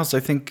anything else. I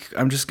think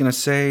I'm just going to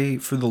say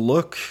for the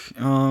look,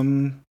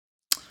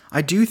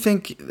 I do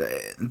think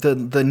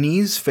the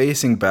knees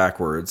facing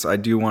backwards, I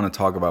do want to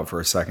talk about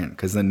for a second,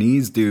 because the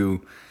knees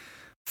do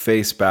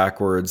face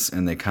backwards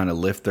and they kind of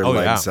lift their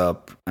legs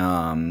up.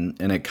 And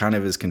it kind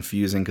of is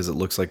confusing because it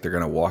looks like they're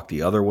going to walk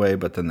the other way,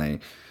 but then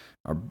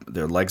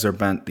their legs are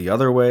bent the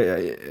other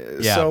way.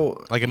 Yeah,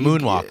 so like a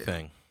moonwalk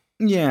thing.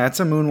 Yeah, it's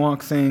a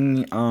moonwalk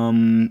thing.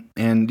 And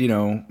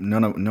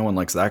no one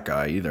likes that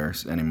guy either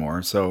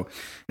anymore. So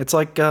it's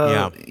like,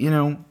 who,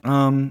 Neil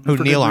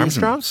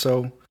Armstrong?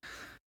 So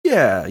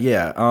yeah.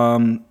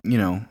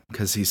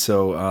 Because he's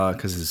so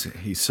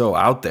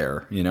out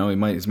there, he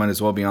might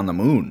as well be on the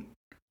moon.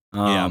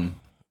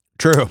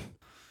 True.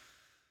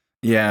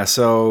 Yeah,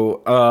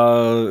 so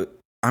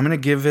I'm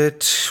going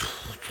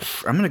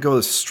to go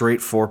with straight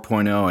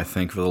 4.0, I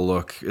think, for the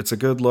look. It's a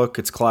good look,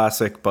 it's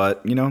classic,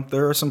 but,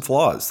 there are some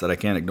flaws that I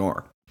can't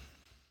ignore.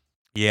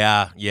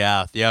 Yeah,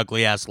 the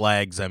ugly-ass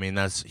legs,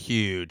 that's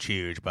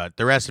huge, but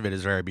the rest of it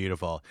is very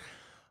beautiful.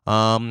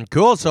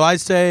 Cool, so I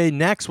say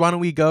next, why don't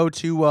we go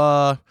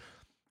to,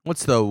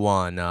 what's the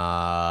one?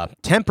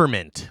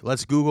 Temperament.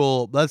 Let's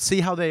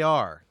see how they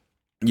are.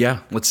 Yeah,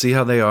 let's see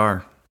how they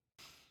are.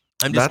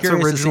 I'm just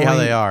curious to see how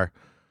they are.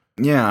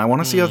 Yeah, I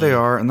want to see how they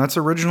are, and that's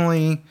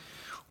originally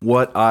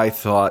what I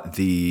thought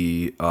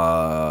the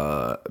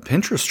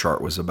Pinterest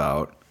chart was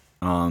about.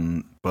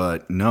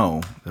 But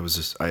no, it was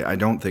just I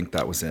don't think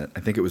that was it. I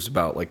think it was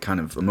about like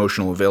kind of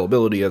emotional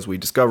availability, as we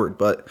discovered.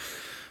 But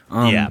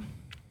yeah.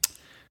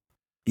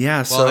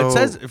 So it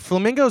says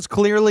flamingos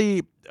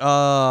clearly,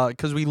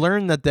 because we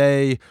learned that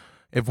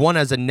if one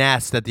has a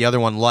nest that the other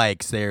one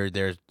likes, there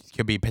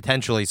could be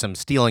potentially some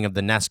stealing of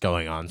the nest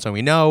going on. So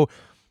we know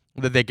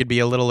that they could be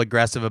a little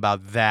aggressive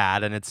about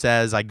that. And it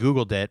says, I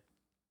Googled it.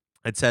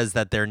 It says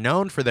that they're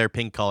known for their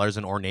pink colors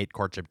and ornate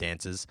courtship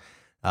dances.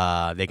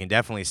 They can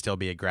definitely still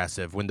be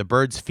aggressive. When the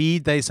birds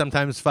feed, they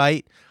sometimes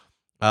fight.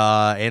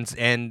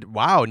 And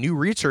wow, new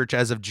research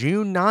as of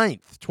June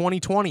 9th,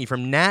 2020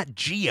 from Nat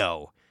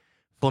Geo.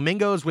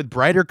 Flamingos with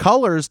brighter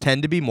colors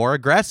tend to be more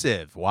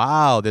aggressive.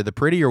 Wow, they're the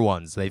prettier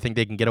ones. They think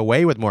they can get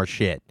away with more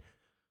shit.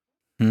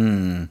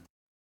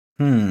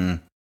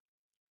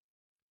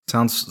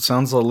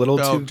 Sounds a little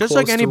too just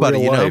close like anybody,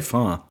 to real life,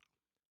 huh?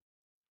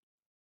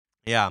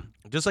 Yeah,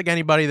 just like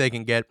anybody, they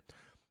can get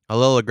a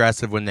little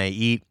aggressive when they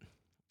eat.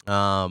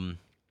 I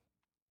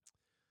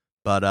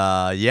don't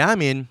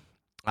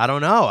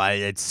know.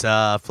 It's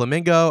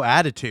flamingo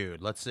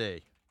attitude. Let's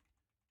see.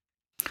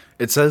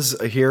 It says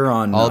here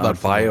on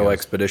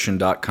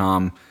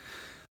bioexpedition.com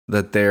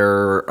that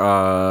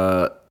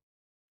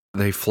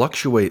they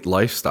fluctuate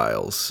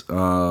lifestyles.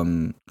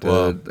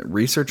 The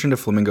research into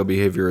flamingo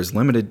behavior is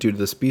limited due to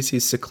the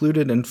species'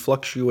 secluded and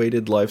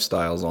fluctuated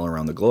lifestyles all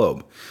around the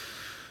globe.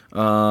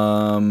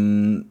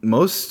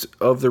 Most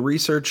of the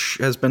research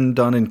has been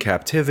done in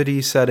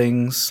captivity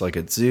settings, like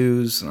at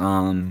zoos.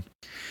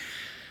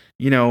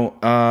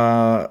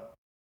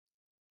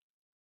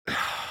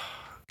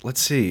 Let's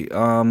see.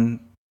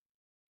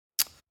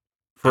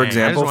 For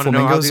example,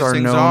 flamingos are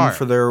known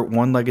for their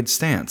one-legged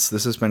stance.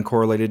 This has been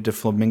correlated to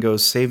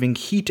flamingos saving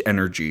heat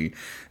energy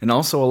and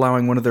also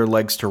allowing one of their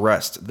legs to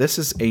rest. This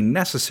is a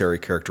necessary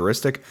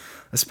characteristic,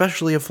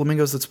 especially of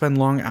flamingos that spend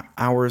long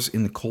hours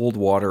in the cold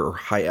water or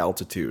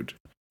high-altitude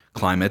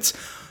climates,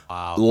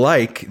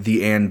 like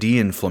the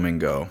Andean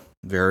flamingo.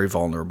 Very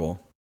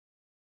vulnerable.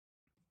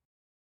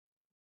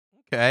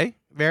 Okay,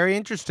 very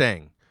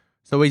interesting.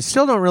 So we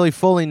still don't really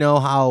fully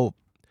know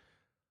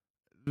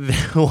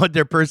what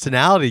their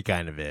personality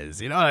kind of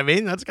is. You know what I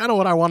mean? That's kind of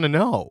what I want to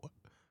know.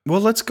 Well,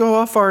 let's go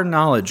off our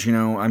knowledge,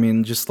 I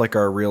mean, just like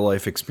our real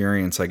life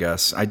experience, I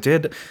guess.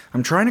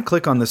 I'm trying to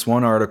click on this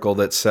one article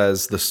that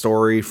says the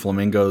story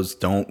flamingos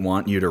don't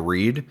want you to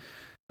read.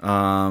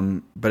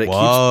 But it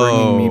keeps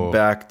bringing me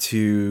back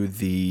to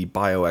the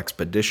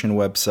BioExpedition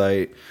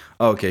website.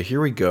 Okay,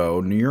 here we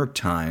go. New York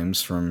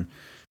Times from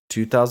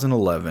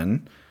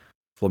 2011.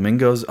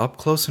 Flamingos up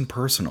close and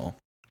personal.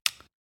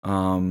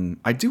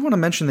 I do want to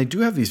mention they do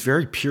have these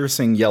very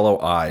piercing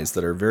yellow eyes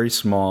that are very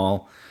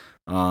small.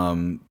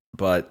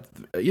 But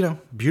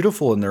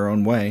beautiful in their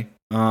own way.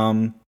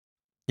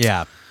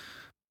 Yeah.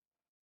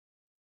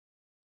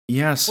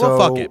 Yeah, so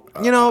fuck it.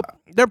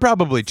 They're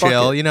probably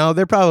chill.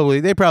 They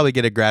probably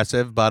get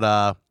aggressive,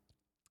 but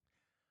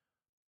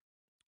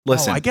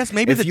listen. I guess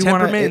maybe the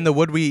temperament and the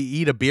would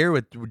we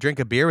drink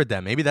a beer with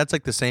them. Maybe that's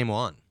like the same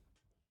one.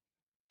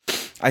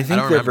 I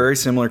think they're very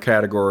similar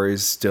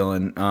categories,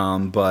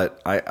 Dylan.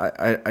 But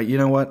I you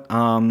know what?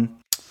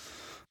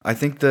 I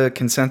think the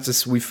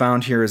consensus we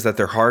found here is that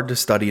they're hard to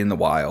study in the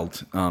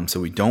wild, so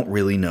we don't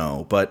really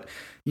know. But,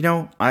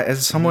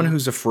 as someone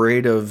who's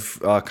afraid of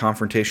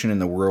confrontation in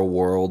the real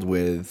world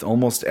with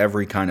almost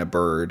every kind of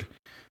bird,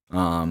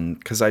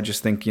 because I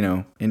just think,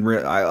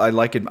 I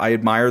like it. I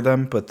admire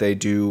them, but they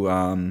do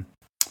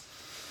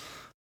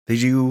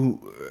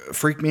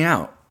freak me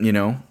out. I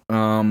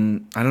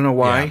don't know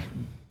why,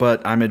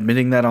 but I'm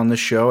admitting that on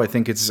this show. I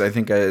think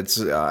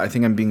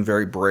I'm being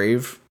very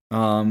brave,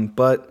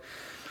 but.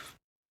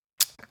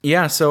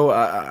 Yeah, so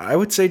I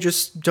would say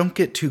just don't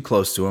get too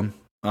close to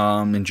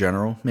them, in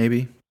general,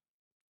 maybe.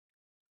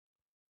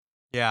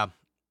 Yeah.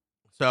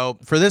 So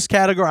for this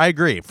category, I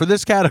agree. For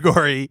this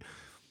category,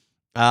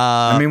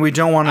 I mean, we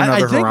don't want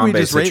another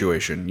Harambe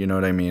situation. You know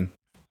what I mean?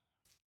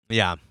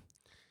 Yeah.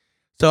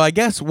 So I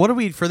guess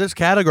for this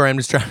category? I'm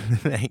just trying to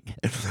think.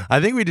 I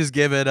think we just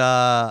give it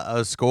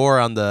a score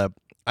on the.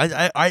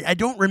 I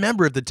don't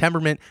remember if the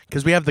temperament,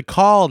 because we have the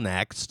call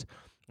next.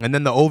 And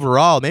then the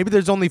overall, maybe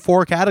there's only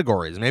 4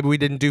 categories. Maybe we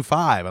didn't do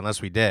 5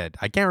 unless we did.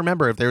 I can't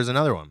remember if there was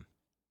another one.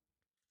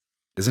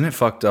 Isn't it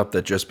fucked up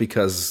that just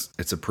because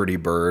it's a pretty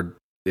bird,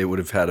 it would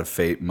have had a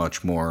fate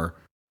much more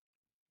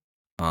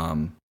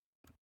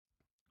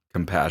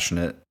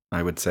compassionate,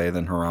 I would say,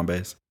 than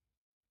Harambe's?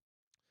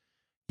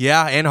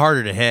 Yeah, and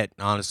harder to hit,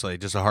 honestly.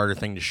 Just a harder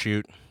thing to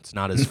shoot. It's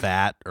not as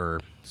fat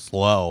or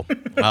slow.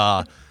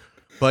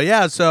 But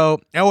yeah,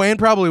 and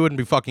probably wouldn't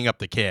be fucking up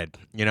the kid.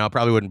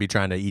 Probably wouldn't be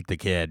trying to eat the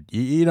kid.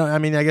 I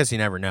mean, I guess you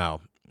never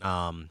know.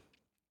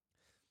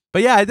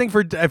 But yeah, I think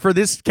for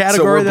this category,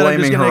 so we're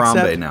blaming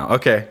Harambe now.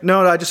 Okay,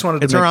 no, I just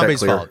wanted to make that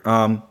clear.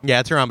 Fault.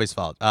 Yeah, it's Harambe's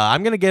fault.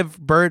 I'm gonna give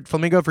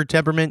Flamingo for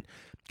temperament.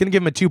 Gonna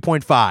give him a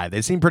 2.5.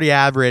 They seem pretty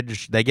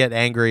average. They get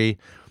angry.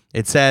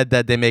 It said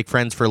that they make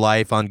friends for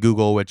life on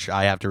Google, which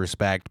I have to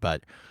respect,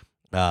 but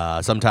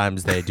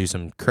sometimes they do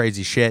some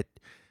crazy shit.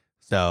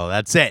 So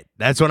that's it.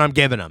 That's what I'm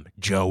giving them.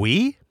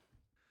 Joey?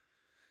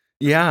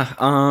 Yeah,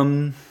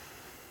 I'd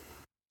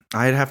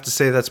have to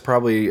say that's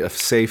probably a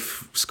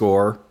safe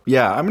score.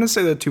 Yeah, I'm going to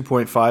say that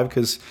 2.5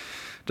 because it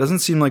doesn't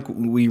seem like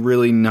we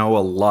really know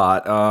a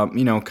lot.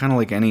 Kind of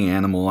like any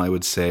animal, I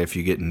would say if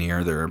you get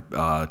near their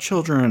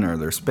children or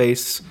their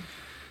space,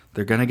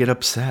 they're going to get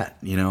upset,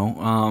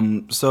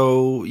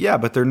 So, yeah,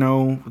 but they're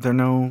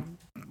no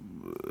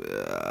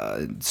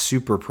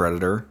super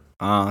predator.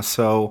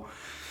 So...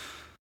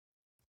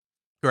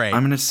 Great.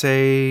 I'm going to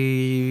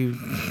say,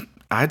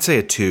 I'd say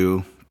a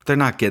 2. They're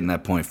not getting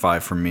that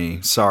 0.5 from me.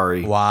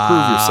 Sorry. Wow.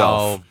 Prove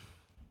yourself.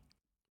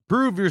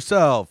 Prove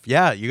yourself.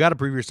 Yeah, you got to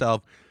prove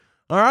yourself.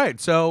 All right.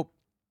 So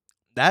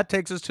that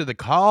takes us to the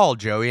call,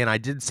 Joey. And I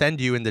did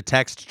send you in the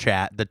text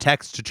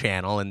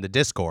channel in the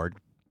Discord.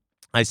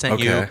 I sent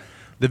you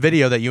the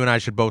video that you and I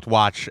should both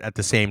watch at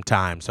the same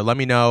time. So let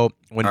me know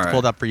when it's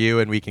pulled up for you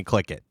and we can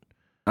click it.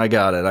 I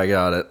got it.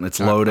 It's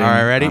loading. All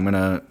right, ready? I'm going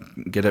to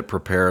get it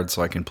prepared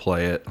so I can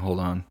play it. Hold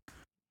on.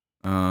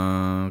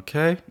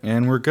 Okay,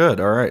 and we're good.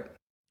 All right,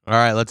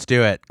 let's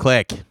do it.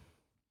 Click.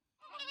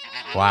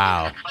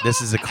 Wow,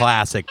 this is a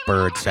classic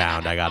bird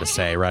sound, I got to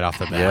say, right off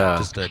the bat. Yeah.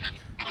 Just a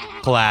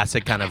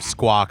classic kind of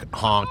squawk,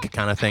 honk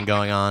kind of thing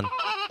going on.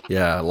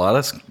 Yeah, a lot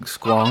of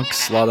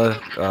squonks, a lot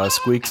of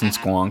squeaks and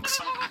squonks.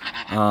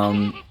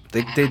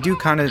 They do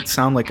kind of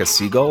sound like a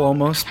seagull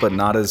almost, but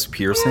not as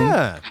piercing.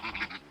 Yeah.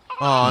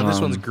 Oh, this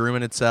one's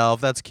grooming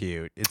itself. That's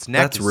cute. Its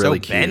neck is really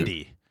so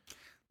bendy.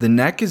 The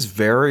neck is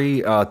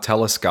very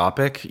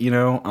telescopic,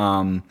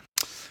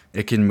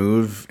 It can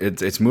move.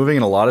 It's moving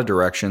in a lot of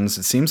directions.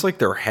 It seems like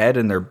their head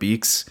and their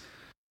beaks,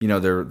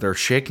 they're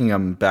shaking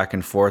them back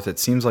and forth. It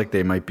seems like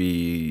they might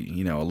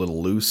be, a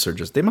little loose or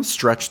just they must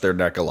stretch their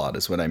neck a lot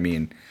is what I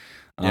mean.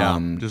 Yeah,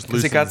 just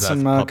because it got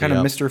some kind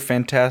of Mr.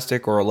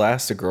 Fantastic or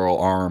Elastigirl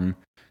arm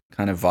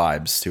kind of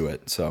vibes to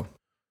it. So.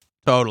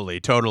 Totally,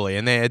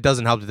 and it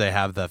doesn't help that they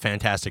have the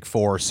Fantastic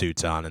Four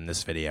suits on in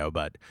this video,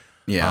 but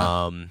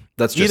yeah,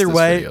 that's just either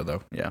way, video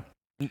though. Yeah,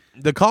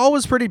 the call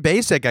was pretty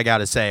basic, I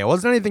gotta say. It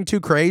wasn't anything too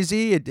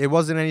crazy. It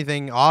wasn't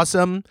anything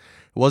awesome.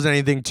 wasn't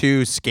anything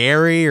too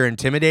scary or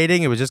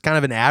intimidating. It was just kind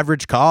of an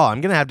average call.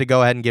 I'm gonna have to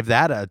go ahead and give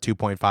that a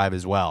 2.5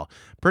 as well.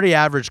 Pretty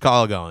average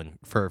call going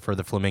for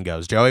the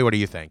Flamingos. Joey, what do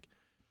you think?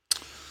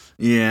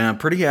 Yeah,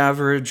 pretty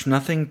average.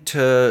 Nothing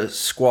to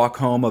squawk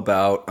home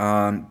about.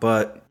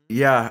 But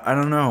yeah, I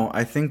don't know.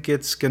 I think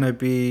it's gonna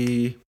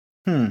be.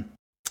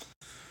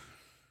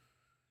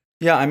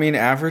 Yeah, I mean,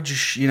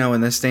 average,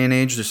 in this day and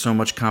age, there's so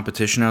much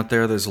competition out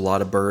there. There's a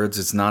lot of birds.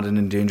 It's not an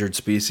endangered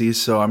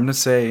species. So I'm going to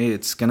say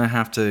it's going to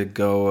have to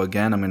go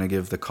again. I'm going to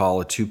give the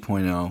call a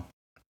 2.0.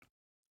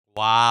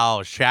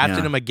 Wow,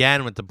 shafting him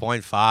again with the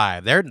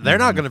 0.5. They're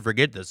not going to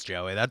forget this,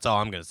 Joey. That's all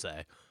I'm going to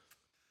say.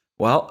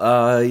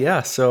 Well,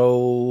 yeah,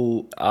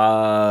 so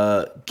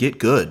get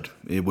good.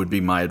 It would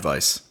be my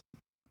advice.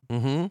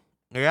 Mm-hmm.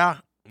 Yeah.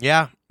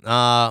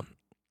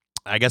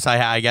 I guess I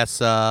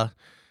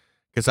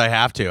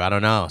have to. I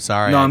don't know.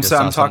 Sorry. No, I'm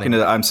talking to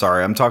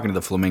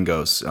the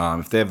Flamingos.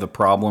 If they have the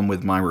problem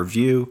with my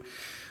review,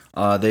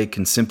 they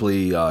can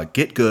simply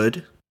get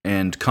good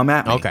and come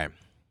at me. Okay.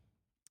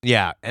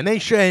 Yeah, and they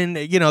should. And,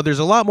 there's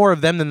a lot more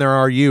of them than there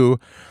are you.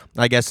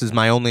 I guess is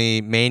my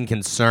only main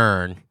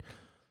concern.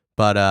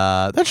 But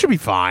that should be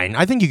fine.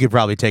 I think you could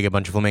probably take a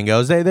bunch of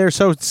flamingos. They're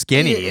so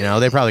skinny.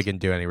 They probably couldn't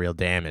do any real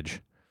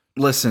damage.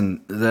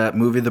 Listen, that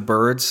movie The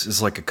Birds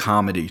is like a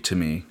comedy to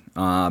me.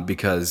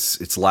 Because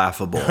it's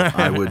laughable.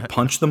 I would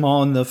punch them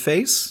all in the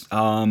face.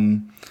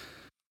 And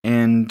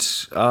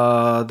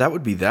that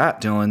would be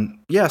that, Dylan.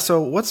 Yeah,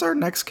 so what's our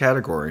next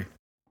category?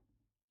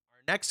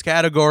 Our next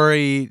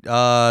category,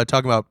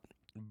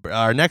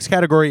 our next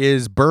category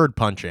is bird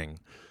punching.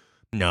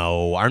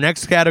 No, our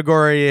next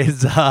category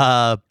is,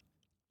 what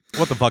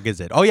the fuck is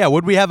it? Oh, yeah,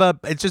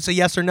 it's just a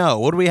yes or no.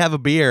 Would we have a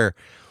beer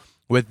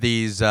with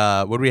these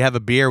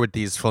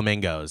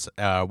flamingos?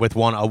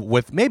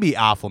 With maybe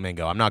a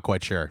flamingo. I'm not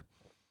quite sure.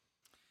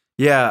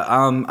 Yeah,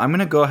 I'm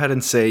gonna go ahead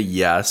and say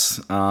yes,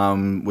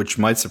 which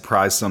might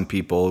surprise some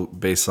people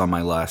based on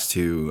my last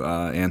two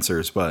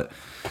answers, but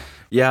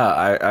yeah,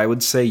 I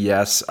would say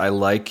yes. I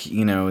like,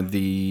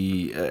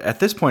 at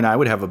this point I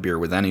would have a beer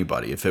with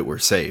anybody if it were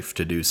safe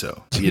to do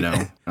so,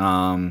 Yeah,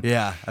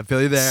 I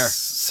feel you there.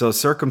 So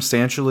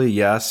circumstantially,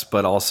 yes,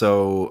 but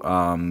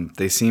also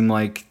they seem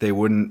like they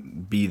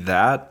wouldn't be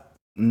that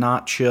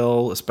not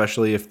chill,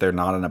 especially if they're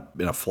not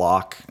in a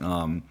flock.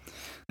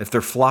 If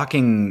they're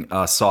flocking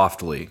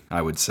softly,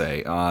 I would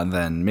say,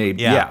 then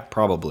maybe,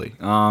 probably.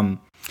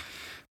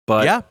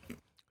 But yeah,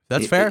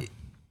 that's fair.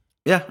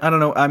 Yeah, I don't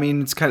know. I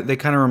mean, they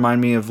kind of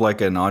remind me of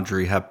like an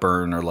Audrey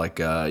Hepburn or like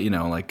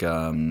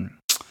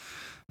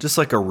just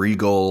like a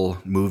regal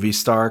movie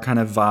star kind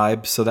of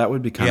vibe. So that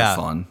would be kind of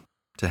fun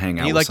to hang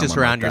out. You with like to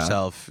surround like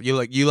yourself.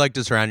 You like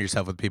to surround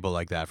yourself with people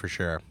like that for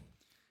sure.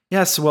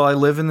 Yes, well, I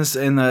live in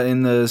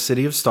the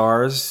city of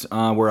stars,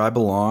 where I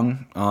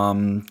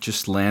belong.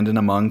 Just landing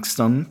amongst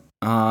them.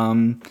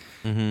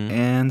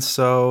 And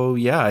so,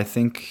 yeah, I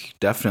think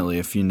definitely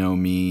if you know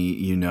me,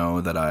 you know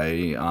that I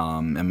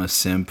am a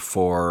simp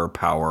for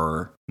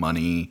power,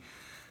 money,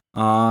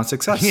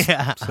 success.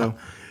 Yeah. So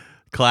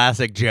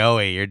Classic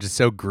Joey. You're just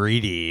so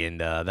greedy,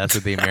 and that's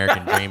what the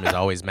American dream has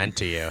always meant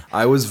to you.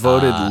 I was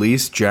voted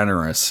least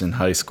generous in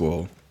high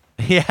school.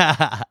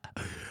 Yeah.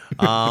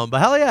 But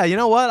hell yeah, you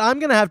know what? I'm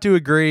gonna have to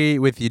agree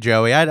with you,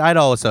 Joey. I'd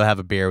also have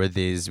a beer with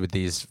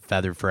these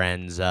feathered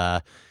friends.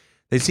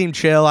 They seem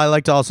chill. I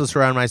like to also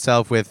surround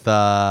myself with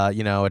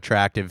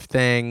attractive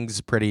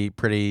things, pretty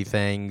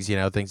things.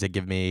 Things that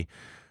give me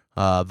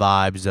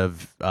vibes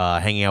of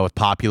hanging out with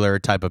popular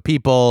type of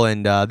people.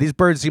 And these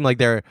birds seem like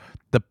they're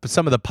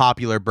some of the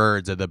popular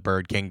birds of the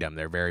bird kingdom.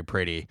 They're very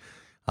pretty,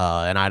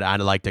 and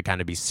I'd like to kind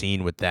of be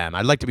seen with them.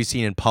 I'd like to be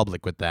seen in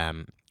public with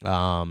them.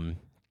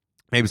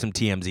 Maybe some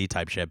TMZ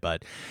type shit,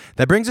 but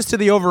that brings us to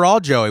the overall,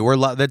 Joey.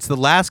 That's the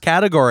last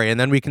category, and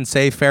then we can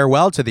say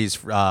farewell to these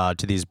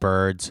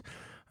birds.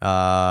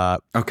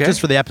 Okay.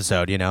 Just for the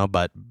episode,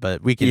 but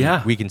we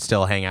can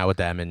still hang out with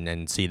them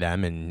and see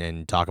them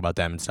and talk about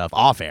them and stuff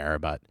off air.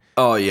 But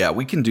oh yeah,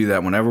 we can do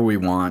that whenever we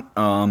want.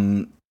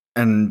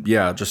 And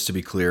yeah, just to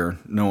be clear,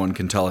 no one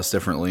can tell us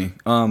differently.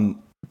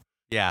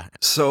 Yeah.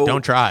 So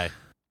don't try.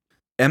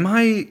 Am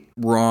I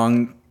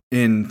wrong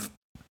in?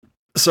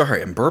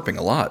 Sorry, I'm burping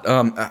a lot.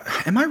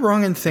 Am I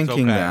wrong in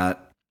thinking that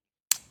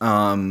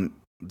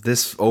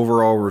this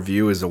overall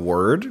review is a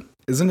word?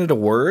 Isn't it a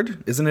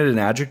word? Isn't it an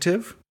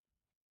adjective?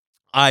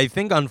 I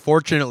think,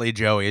 unfortunately,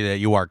 Joey, that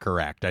you are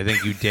correct. I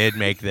think you did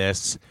make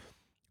this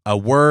a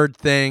word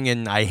thing,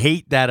 and I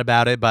hate that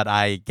about it, but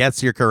I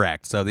guess you're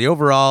correct. So the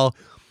overall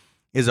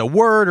is a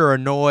word or a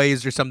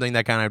noise or something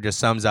that kind of just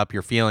sums up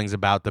your feelings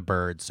about the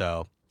bird.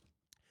 So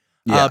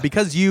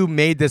because you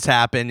made this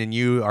happen and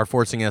you are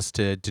forcing us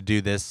to do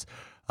this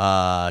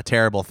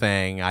terrible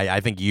thing, I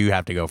think you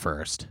have to go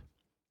first.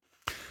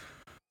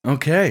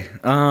 Okay.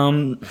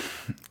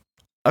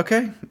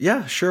 Okay,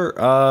 yeah, sure.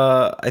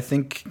 I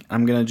think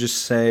I'm gonna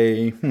just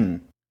say,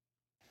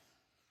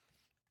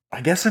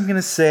 I guess I'm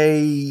gonna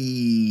say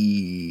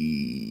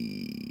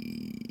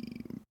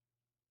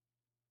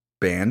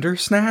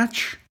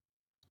Bandersnatch.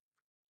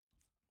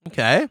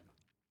 Okay.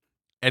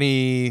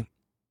 Any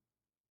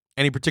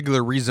any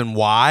particular reason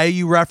why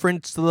you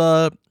referenced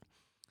the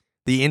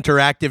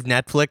interactive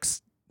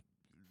Netflix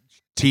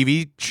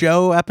TV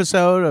show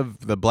episode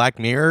of the Black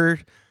Mirror?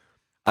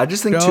 I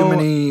just think too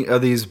many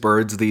of these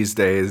birds these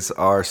days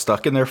are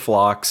stuck in their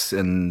flocks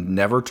and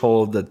never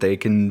told that they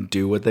can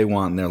do what they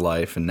want in their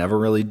life, and never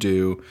really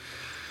do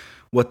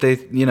what they,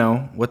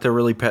 what they're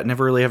really,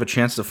 never really have a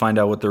chance to find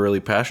out what they're really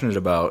passionate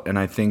about. And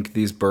I think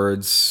these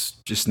birds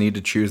just need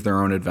to choose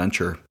their own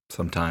adventure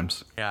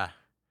sometimes.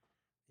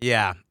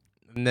 Yeah.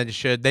 And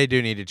they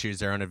do need to choose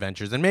their own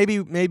adventures, and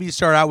maybe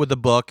start out with the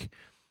book.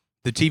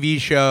 The TV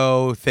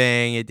show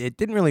thing, it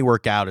didn't really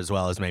work out as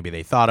well as maybe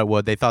they thought it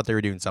would. They thought they were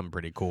doing something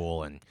pretty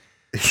cool, and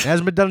it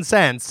hasn't been done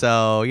since.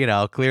 So,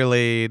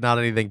 clearly not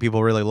anything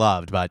people really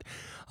loved. But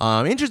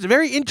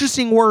very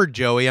interesting word,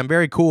 Joey. I'm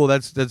very cool.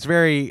 That's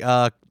very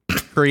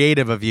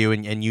creative of you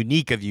and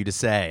unique of you to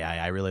say.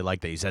 I really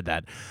like that you said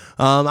that.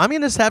 I'm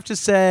gonna have to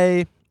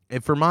say, I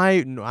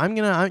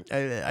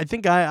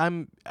think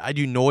I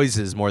do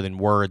noises more than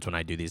words when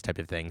I do these type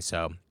of things.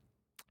 So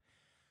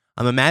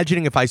I'm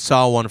imagining if I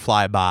saw one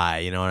fly by,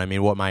 you know what I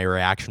mean, what my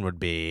reaction would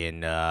be,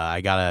 and I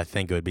gotta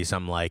think it would be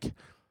something like,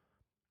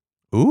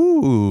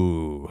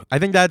 "Ooh." I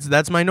think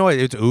that's my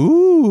noise. It's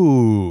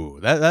ooh.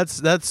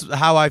 That's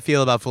how I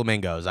feel about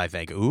flamingos. I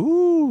think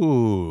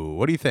ooh.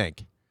 What do you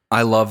think?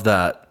 I love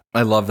that.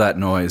 I love that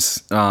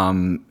noise,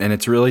 and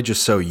it's really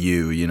just so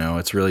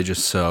it's really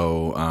just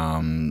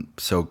so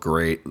so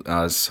great.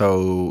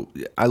 So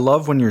I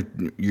love when you're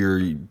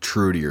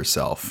true to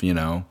yourself,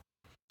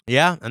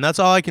 Yeah, and that's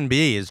all I can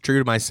be, is true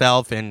to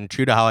myself and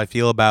true to how I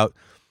feel about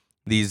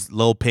these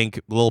little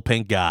pink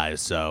guys.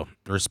 So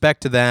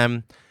respect to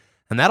them.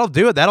 And that'll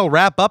do it. That'll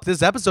wrap up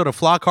this episode of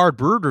Flockhart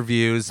Bird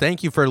Reviews.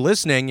 Thank you for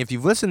listening. If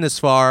you've listened this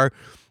far,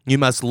 you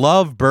must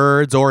love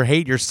birds or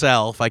hate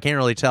yourself. I can't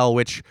really tell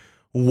which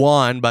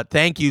one, but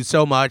thank you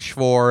so much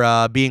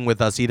for being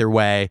with us either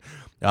way.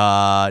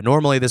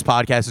 Normally this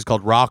podcast is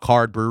called Rock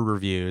Hard Brew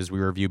Reviews. We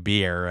review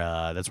beer.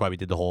 That's why we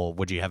did the whole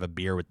 "would you have a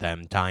beer with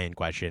them" tie-in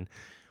question.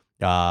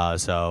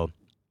 So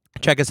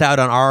check us out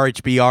on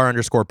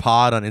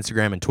RHBR_pod on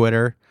Instagram and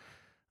Twitter.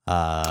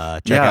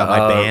 Check out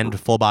my band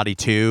Full Body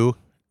 2.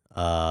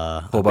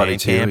 Full Body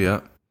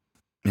 2,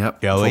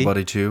 yep. Joey? Full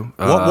Body 2.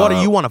 What do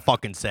you want to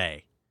fucking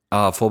say?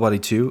 Full Body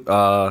 2.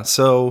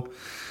 So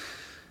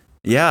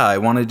yeah, I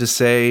wanted to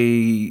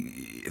say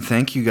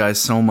thank you guys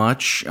so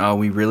much.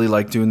 We really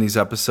like doing these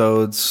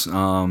episodes.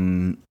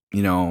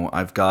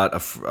 I've got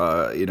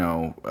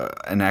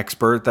an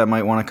expert that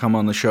might want to come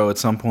on the show at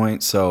some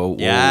point, so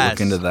we'll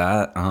look into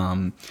that.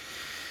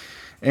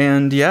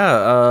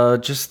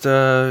 Just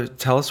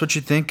tell us what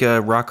you think.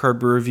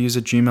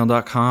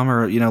 rockhardbrewreviews@gmail.com,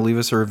 or leave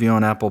us a review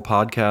on Apple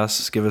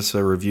Podcasts. Give us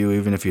a review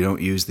even if you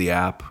don't use the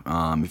app.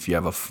 If you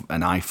have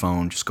an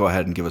iPhone, just go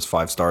ahead and give us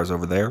 5 stars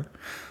over there.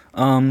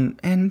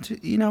 But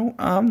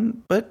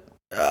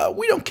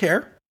we don't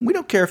care. We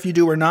don't care if you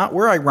do or not.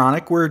 We're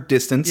ironic. We're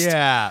distanced.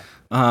 Yeah.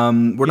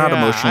 We're not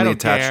emotionally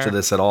attached to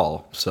this at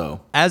all.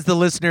 So as the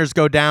listeners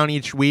go down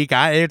each week,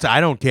 I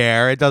don't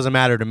care. It doesn't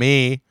matter to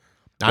me.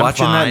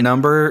 Watching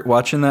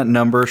that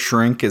number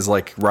shrink is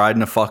like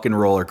riding a fucking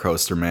roller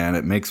coaster, man.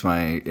 It makes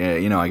my,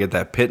 I get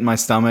that pit in my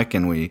stomach,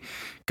 and we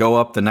go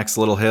up the next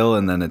little hill,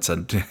 and then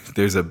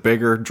there's a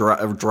bigger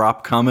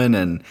drop coming,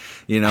 and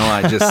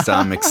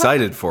I'm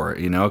excited for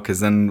it, because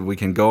then we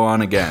can go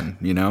on again,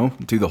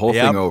 do the whole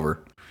thing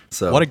over.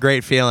 So what a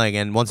great feeling.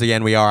 And once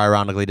again, we are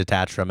ironically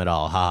detached from it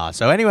all. Ha.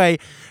 So anyway,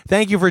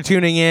 thank you for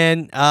tuning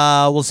in.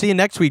 We'll see you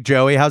next week,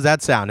 Joey. How's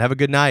that sound? Have a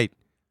good night.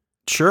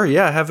 Sure.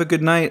 Yeah. Have a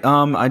good night.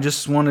 I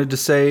just wanted to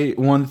say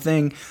one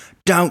thing.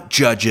 Don't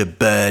judge a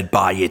bird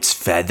by its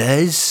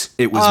feathers.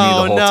 It was me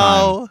the whole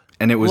time.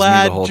 And it was me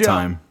the whole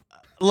time.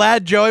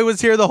 Lad Joey was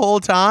here the whole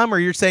time, or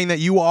you're saying that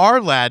you are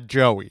Lad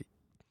Joey?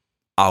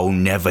 I'll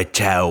never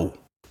tell.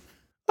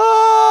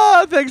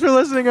 Thanks for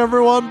listening,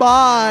 everyone.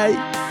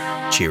 Bye.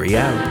 Cheerio.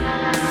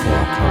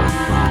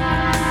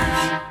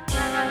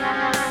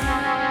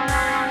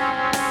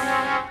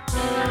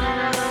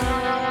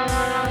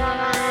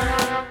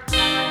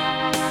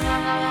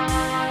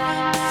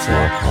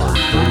 Flockhart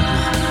Bird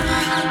Reviews.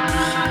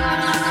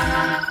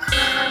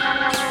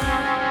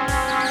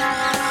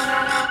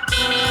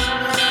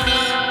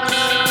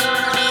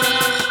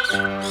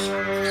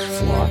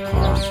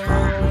 Flockhart